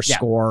higher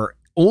score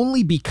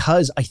only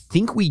because I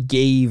think we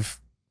gave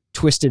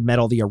Twisted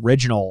Metal the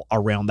original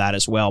around that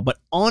as well. But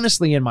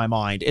honestly, in my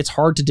mind, it's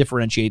hard to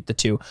differentiate the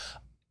two.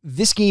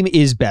 This game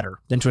is better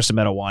than Twisted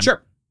Metal 1.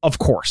 Sure. Of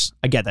course.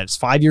 I get that. It's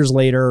 5 years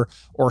later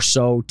or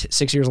so,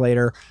 6 years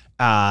later.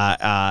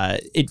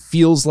 It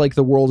feels like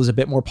the world is a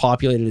bit more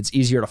populated. It's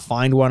easier to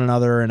find one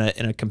another in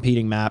a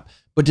competing map.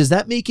 But does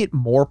that make it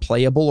more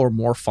playable or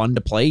more fun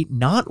to play?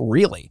 Not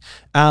really.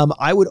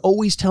 I would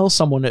always tell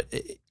someone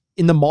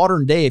in the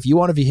modern day, if you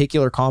want a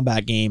vehicular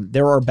combat game,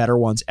 there are better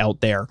ones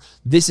out there.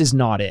 This is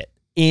not it.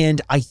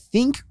 And I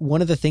think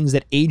one of the things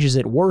that ages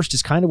it worst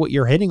is kind of what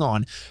you're hitting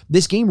on.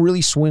 This game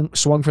really swung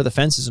for the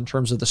fences in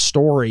terms of the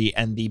story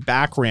and the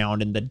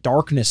background and the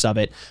darkness of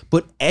it.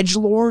 But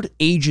Edgelord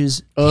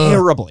ages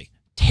terribly.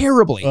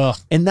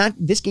 And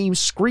this game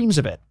screams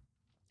of it.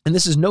 And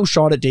this is no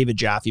shot at David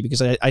Jaffe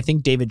because I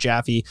think David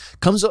Jaffe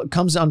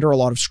comes under a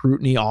lot of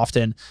scrutiny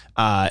often.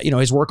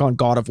 His work on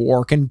God of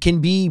War can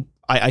be,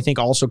 I think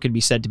also can be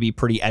said to be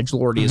pretty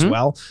edgelordy as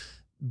well.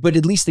 But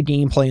at least the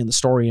gameplay and the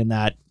story in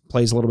that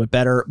plays a little bit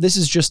better. This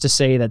is just to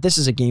say that this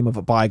is a game of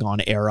a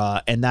bygone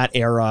era, and that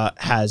era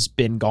has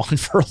been gone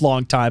for a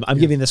long time. I'm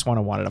giving this one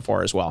a 1 out of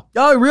 4 as well.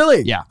 Oh,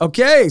 really? Yeah.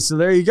 Okay, so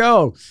there you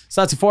go.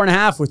 So that's a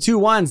 4.5 with 2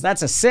 1s.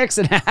 That's a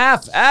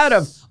 6.5 out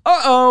of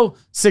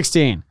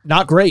 16.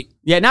 Not great.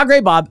 Yeah, not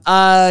great, Bob.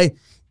 The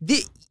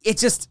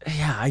edgelord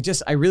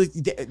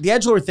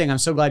thing, I'm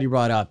so glad you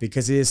brought up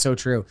because it is so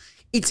true.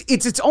 It's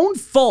its own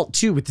fault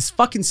too with this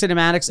fucking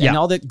cinematics and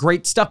all that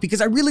great stuff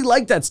because I really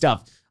like that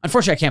stuff.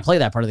 Unfortunately, I can't play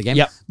that part of the game.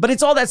 Yep. But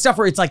it's all that stuff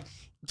where it's like,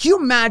 can you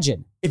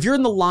imagine if you're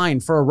in the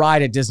line for a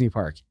ride at Disney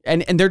Park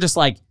and they're just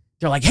like,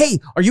 hey,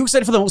 are you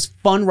excited for the most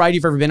fun ride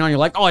you've ever been on? You're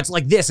like, oh, it's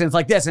like this and it's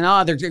like this. And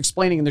they're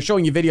explaining and they're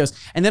showing you videos.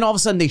 And then all of a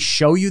sudden they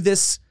show you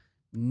this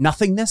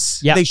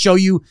nothingness. Yeah. They show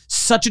you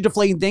such a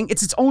deflating thing.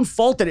 It's its own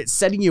fault that it's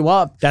setting you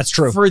up. That's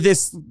true. For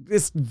this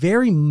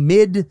very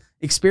mid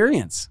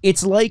experience.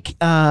 It's like,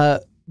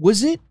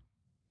 was it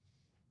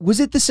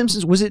The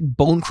Simpsons? Was it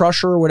Bone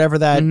Crusher or whatever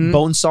that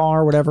Bone Saw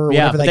or whatever?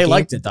 Yeah, whatever that they game,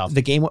 liked it though.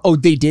 The game. Oh,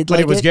 they did. But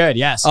like it was good.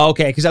 Yes. Oh,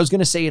 okay, because I was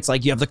gonna say it's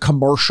like you have the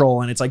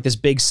commercial and it's like this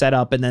big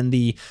setup, and then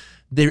the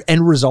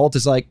end result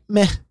is like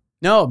meh.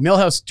 No,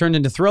 Millhouse turned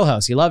into Thrill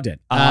House. He loved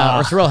it.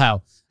 Or Thrill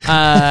How.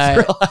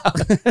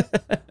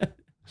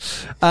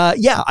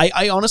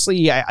 I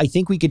honestly, I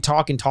think we could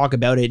talk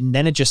about it, and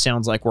then it just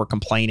sounds like we're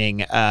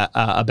complaining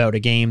about a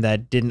game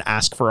that didn't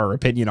ask for our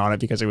opinion on it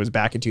because it was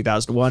back in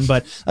 2001.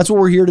 But that's what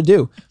we're here to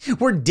do.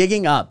 We're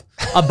digging up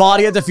a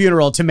body at the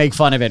funeral to make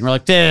fun of it, and we're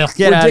like, get out of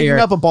here. We're digging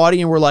up a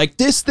body, and we're like,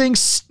 this thing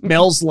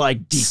smells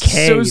like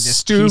decay. So this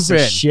stupid piece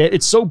of shit.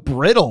 It's so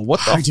brittle. What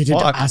the How did you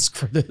fuck? ask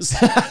for this?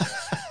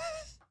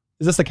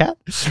 Is this the cat?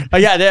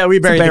 Yeah, we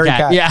buried the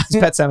cat. Yeah, it's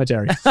Pet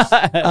Cemetery.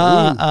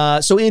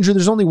 So Andrew,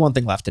 there's only one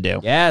thing left to do.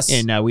 Yes,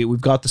 and we've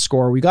got the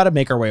score. We got to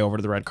make our way over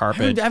to the red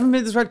carpet. I haven't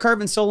been to this red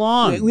carpet in so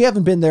long. We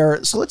haven't been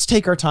there, so let's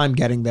take our time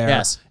getting there.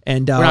 Yes,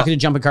 and we're not going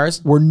to jump in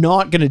cars. We're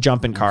not going to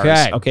jump in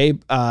cars. Okay.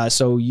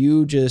 So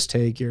you just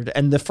take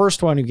and the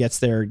first one who gets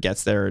there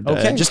gets there.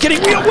 Okay. Just kidding.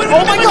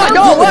 Oh my God!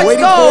 No, We've been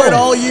waiting for it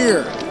all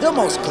year. The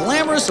most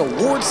glamorous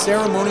award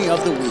ceremony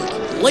of the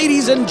week,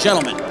 ladies and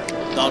gentlemen.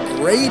 The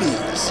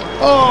Grady's.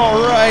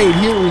 All right,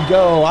 here we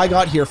go. I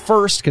got here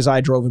first because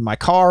I drove in my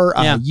car.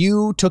 Yeah.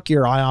 You took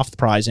your eye off the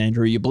prize,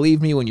 Andrew. You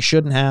believed me when you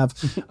shouldn't have.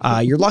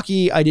 You're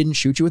lucky I didn't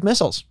shoot you with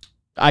missiles.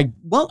 I'm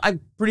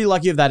pretty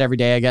lucky of that every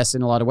day, I guess,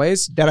 in a lot of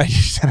ways. That I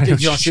if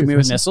you don't shoot me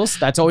with missiles,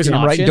 that's always an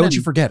option. Right? Don't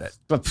you forget it.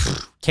 But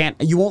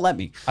you won't let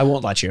me. I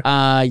won't let you.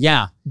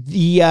 Yeah.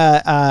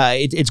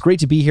 It's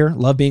great to be here.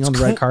 Love being on the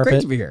red carpet.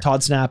 Great to be here.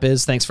 Todd Snap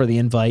is. Thanks for the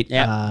invite.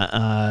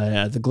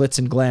 Yeah. The glitz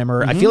and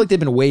glamour. I feel like they've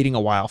been waiting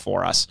a while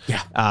for us.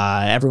 Yeah.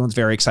 Everyone's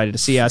very excited to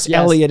see us. Yes.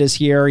 Elliot is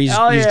here. He's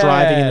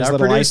driving in his our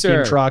little ice cream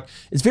producer. truck.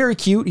 It's very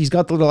cute. He's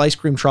got the little ice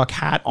cream truck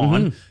hat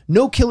on.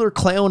 No killer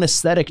clown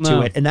aesthetic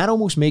to it, and that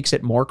almost makes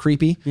it more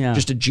creepy. Yeah.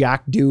 Just a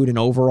jack dude in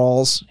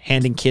overalls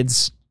handing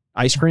kids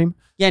ice cream.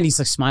 Yeah, and he's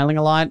like smiling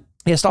a lot.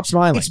 Yeah, stop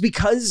smiling. It's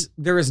because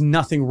there is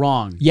nothing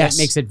wrong. Yes.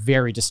 That makes it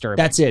very disturbing.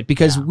 That's it,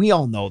 because Yeah. we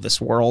all know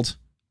this world.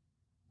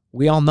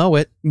 We all know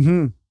it.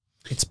 Mm-hmm.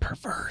 It's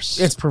perverse.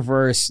 It's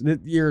perverse.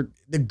 You're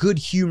the good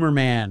humor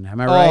man.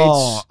 Am I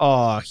right?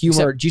 Oh,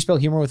 humor. Do you spell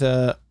humor with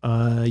a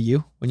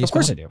U when you Of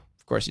course I spell it? do.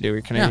 Of course you do. You're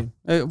Yeah, Canadian.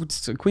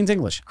 it's Queen's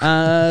English.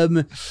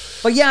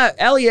 But yeah,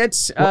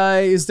 Elliot,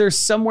 is there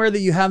somewhere that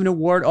you have an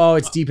award? Oh,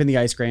 it's deep in the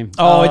ice cream.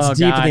 Oh, it's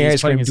deep God, in the he's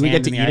ice putting cream. his Do we get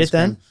hand to in eat the ice it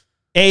then? cream.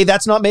 Hey,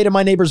 that's not made of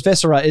my neighbor's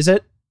viscera, is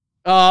it?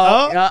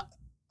 Oh, yeah.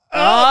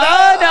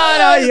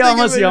 No, you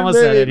almost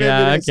said it.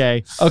 Yeah,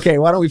 okay. Okay,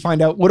 why don't we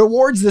find out what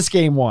awards this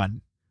game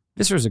won?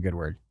 This was a good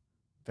word.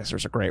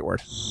 Viscera's a great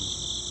word.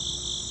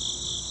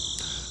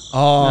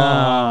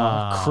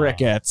 Oh, Oh.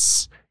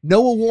 crickets.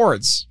 No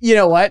awards. You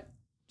know what?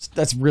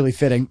 That's really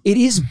fitting. It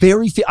is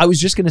very I was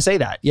just going to say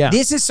that. Yeah.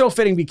 This is so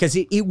fitting because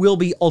it will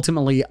be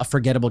ultimately a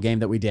forgettable game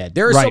that we did.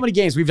 There are so Right. many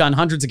games. We've done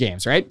hundreds of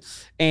games, right?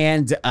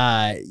 And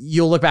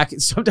you'll look back.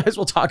 Sometimes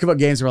we'll talk about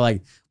games. We're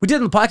like, we did it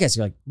in the podcast.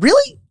 You're like,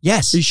 really?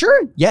 Yes. Are you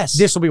sure? Yes.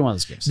 This will be one of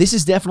those games. This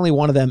is definitely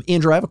one of them.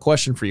 Andrew, I have a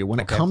question for you. When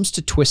it Okay. comes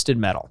to Twisted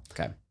Metal,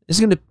 Okay. this is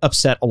going to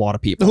upset a lot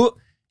of people.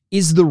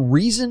 Is the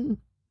reason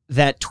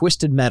that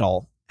Twisted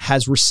Metal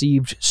has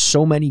received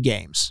so many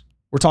games,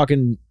 we're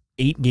talking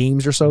 8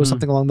 games or so, Mhm.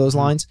 something along those Mhm.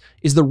 lines,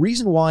 is the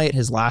reason why it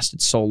has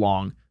lasted so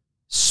long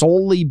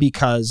solely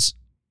because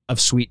of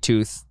Sweet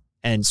Tooth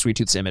and Sweet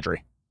Tooth's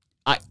imagery?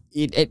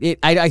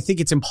 I think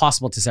it's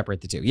impossible to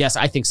separate the two. Yes,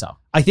 I think so.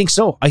 I think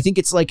so. I think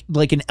it's like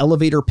an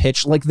elevator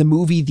pitch, like the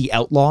movie The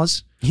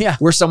Outlaws, Yeah.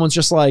 where someone's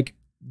just like,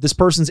 this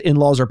person's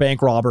in-laws are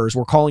bank robbers.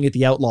 We're calling it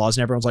The Outlaws.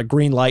 And everyone's like,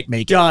 green light,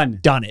 make it.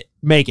 Done it.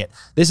 Make it.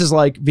 This is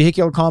like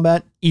vehicular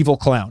combat, evil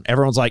clown.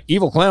 Everyone's like,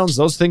 evil clowns,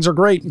 those things are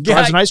great.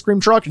 Drives an ice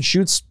cream truck and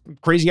shoots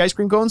crazy ice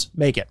cream cones.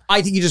 Make it.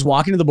 I think you just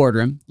walk into the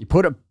boardroom, you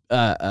put a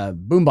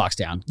boombox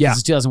down. Yeah. This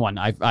is 2001.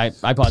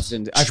 iPhones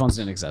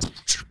didn't exist.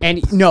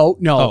 And no,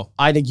 Oh.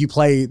 I think you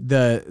play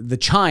the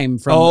chime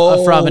from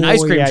an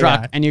ice cream yeah,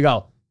 truck yeah. and you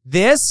go,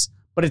 this,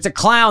 but it's a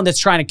clown that's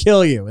trying to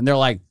kill you. And they're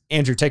like,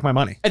 Andrew, take my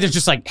money. and they're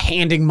just like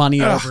handing money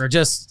over.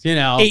 Just,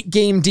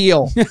 8-game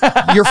deal.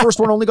 Your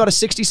first one only got a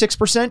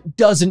 66%.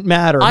 Doesn't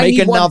matter. I Make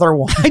need another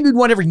one. I need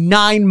one every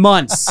 9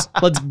 months.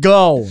 Let's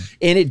go.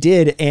 And it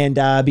did. And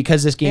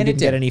because this game And it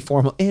didn't get did. any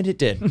formal, and it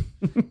did.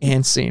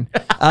 And scene.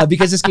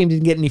 Because this game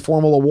didn't get any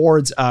formal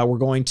awards, we're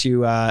going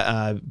to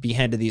be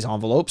handed these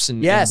envelopes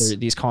and, Yes.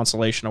 and these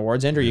consolation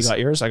awards. Andrew, you got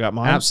yours. I got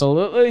mine.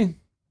 Absolutely.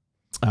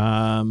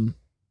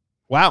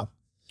 Wow.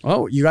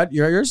 Oh, you got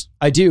yours?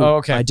 I do. Oh,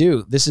 okay. I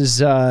do. This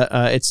is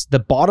it's the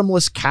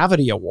Bottomless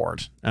Cavity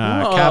Award.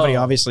 Whoa. Cavity,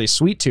 obviously,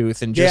 Sweet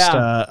Tooth, and just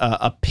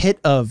a pit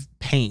of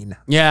pain,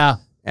 Yeah.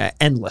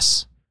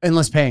 endless,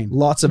 Endless pain.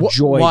 lots of Wh-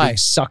 joy why? being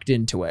sucked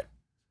into it.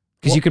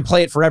 Because you can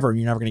play it forever and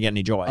you're never going to get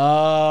any joy.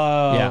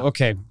 Oh, Yeah.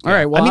 okay. All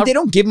right. Well, I mean, they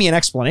don't give me an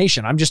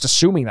explanation. I'm just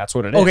assuming that's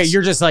what it is. okay,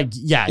 you're just like,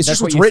 yeah, It's that's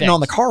just what what's you written think. on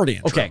the card,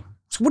 Andrew. Okay.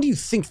 So what do you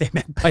think they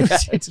meant by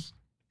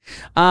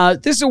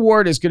that? This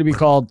award is going to be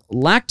called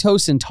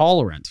Lactose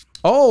Intolerant.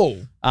 Oh.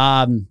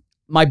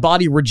 My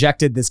body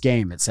rejected this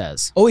game, it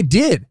says. Oh, it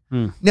did.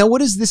 Hmm. Now, what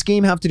does this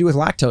game have to do with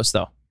lactose,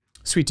 though?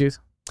 Sweet Tooth.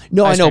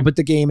 No, I Ice know, cream. but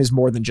the game is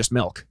more than just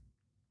milk.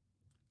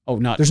 Oh,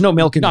 not There's no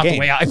milk in not the the game.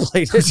 way I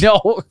played it.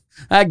 No,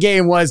 that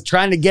game was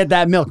trying to get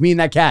that milk. Me and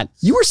that cat.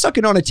 You were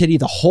sucking on a titty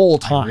the whole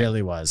time. I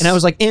really was. And I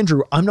was like,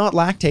 Andrew, I'm not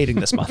lactating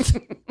this month.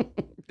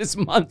 this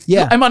month.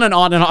 Yeah. I'm on an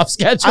on and off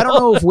schedule. I don't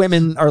know if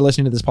women are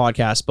listening to this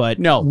podcast, but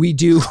No. we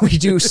do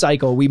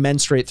cycle. We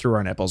menstruate through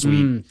our nipples.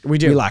 We we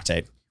do. We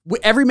lactate.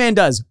 Every man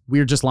does.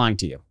 We're just lying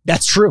to you.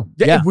 That's true.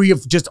 Yeah. We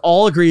have just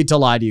all agreed to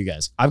lie to you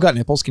guys. I've got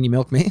nipples. Can you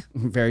milk me?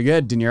 Very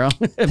good, De Niro.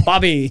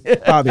 Bobby.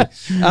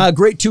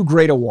 Bobby.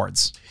 Great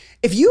awards.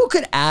 If you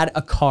could add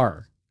a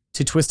car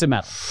to Twisted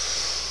Metal,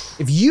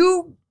 if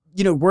you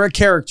were a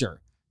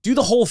character, do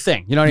the whole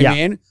thing, you know what I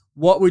mean?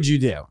 What would you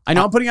do? I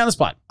know I'm putting you on the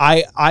spot.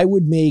 I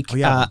would make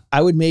yeah.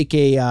 I would make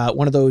a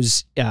one of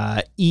those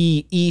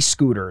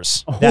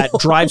e-scooters that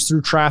drives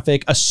through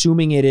traffic,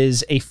 assuming it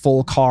is a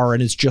full car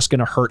and it's just going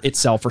to hurt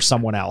itself or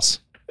someone else.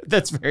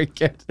 That's very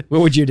good.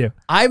 What would you do?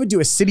 I would do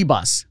a city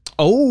bus,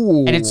 Oh,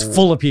 and it's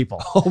full of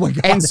people. Oh my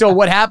god! And so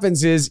what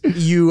happens is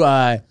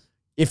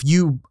if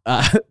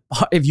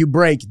you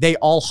brake, they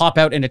all hop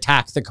out and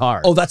attack the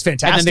car. Oh, that's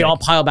fantastic. And then they all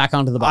pile back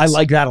onto the bus. I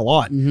like that a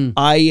lot. Mhm.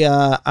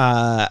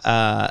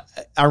 I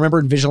remember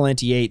in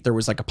Vigilante 8 there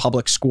was like a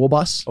public school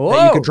bus that you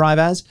Whoa. could drive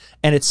as,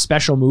 and its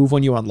special move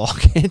when you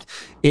unlock it,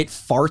 it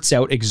farts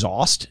out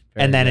exhaust,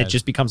 and then it good.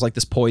 just becomes like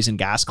this poison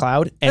gas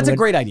cloud. And That's a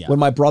great idea. When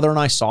my brother and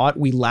I saw it,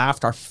 we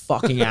laughed our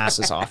fucking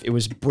asses off. It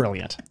was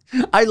brilliant.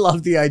 I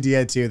love the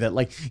idea too that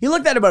like you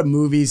look at about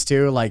movies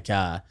too, like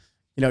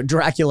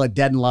Dracula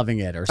Dead and Loving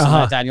It or something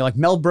like that. And you're like,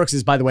 Mel Brooks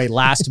is, by the way,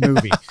 last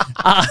movie.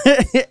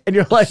 And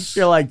you're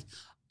like,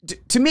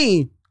 to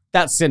me,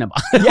 that's cinema.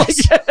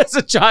 Yes. As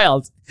a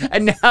child.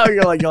 And now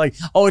you're like,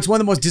 oh, it's one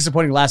of the most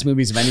disappointing last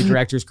movies of any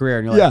director's career.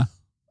 And you're like,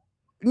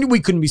 we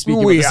couldn't be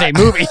speaking about the same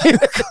movie.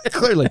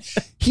 Clearly.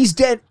 He's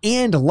dead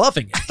and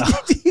loving it.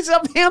 though. He's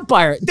a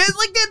vampire.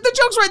 The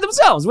jokes write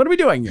themselves. What are we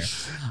doing here?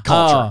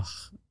 Culture.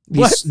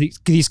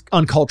 these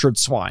uncultured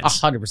swines.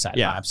 100%.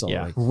 Yeah,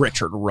 absolutely.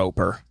 Richard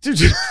Roper.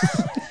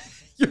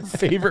 Your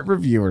favorite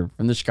reviewer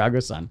from the Chicago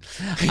Sun.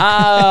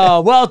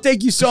 Well,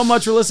 thank you so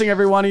much for listening,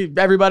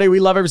 everybody. We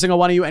love every single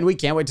one of you, and we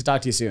can't wait to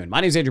talk to you soon.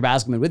 My name is Andrew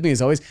Bascom, and with me,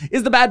 as always,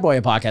 is the bad boy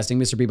of podcasting,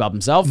 Mr. Bebop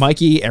himself,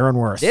 Mikey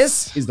Aaronworth.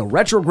 This is the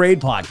Retrograde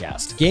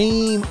Podcast.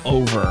 Game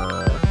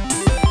over.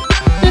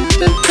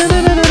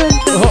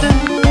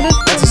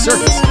 That's a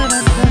circus.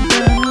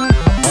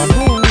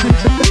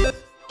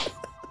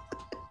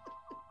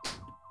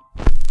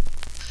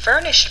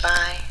 Furnished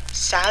by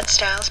Sad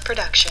Styles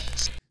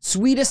Productions.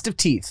 Sweetest of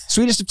teeth.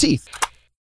 Sweetest of teeth.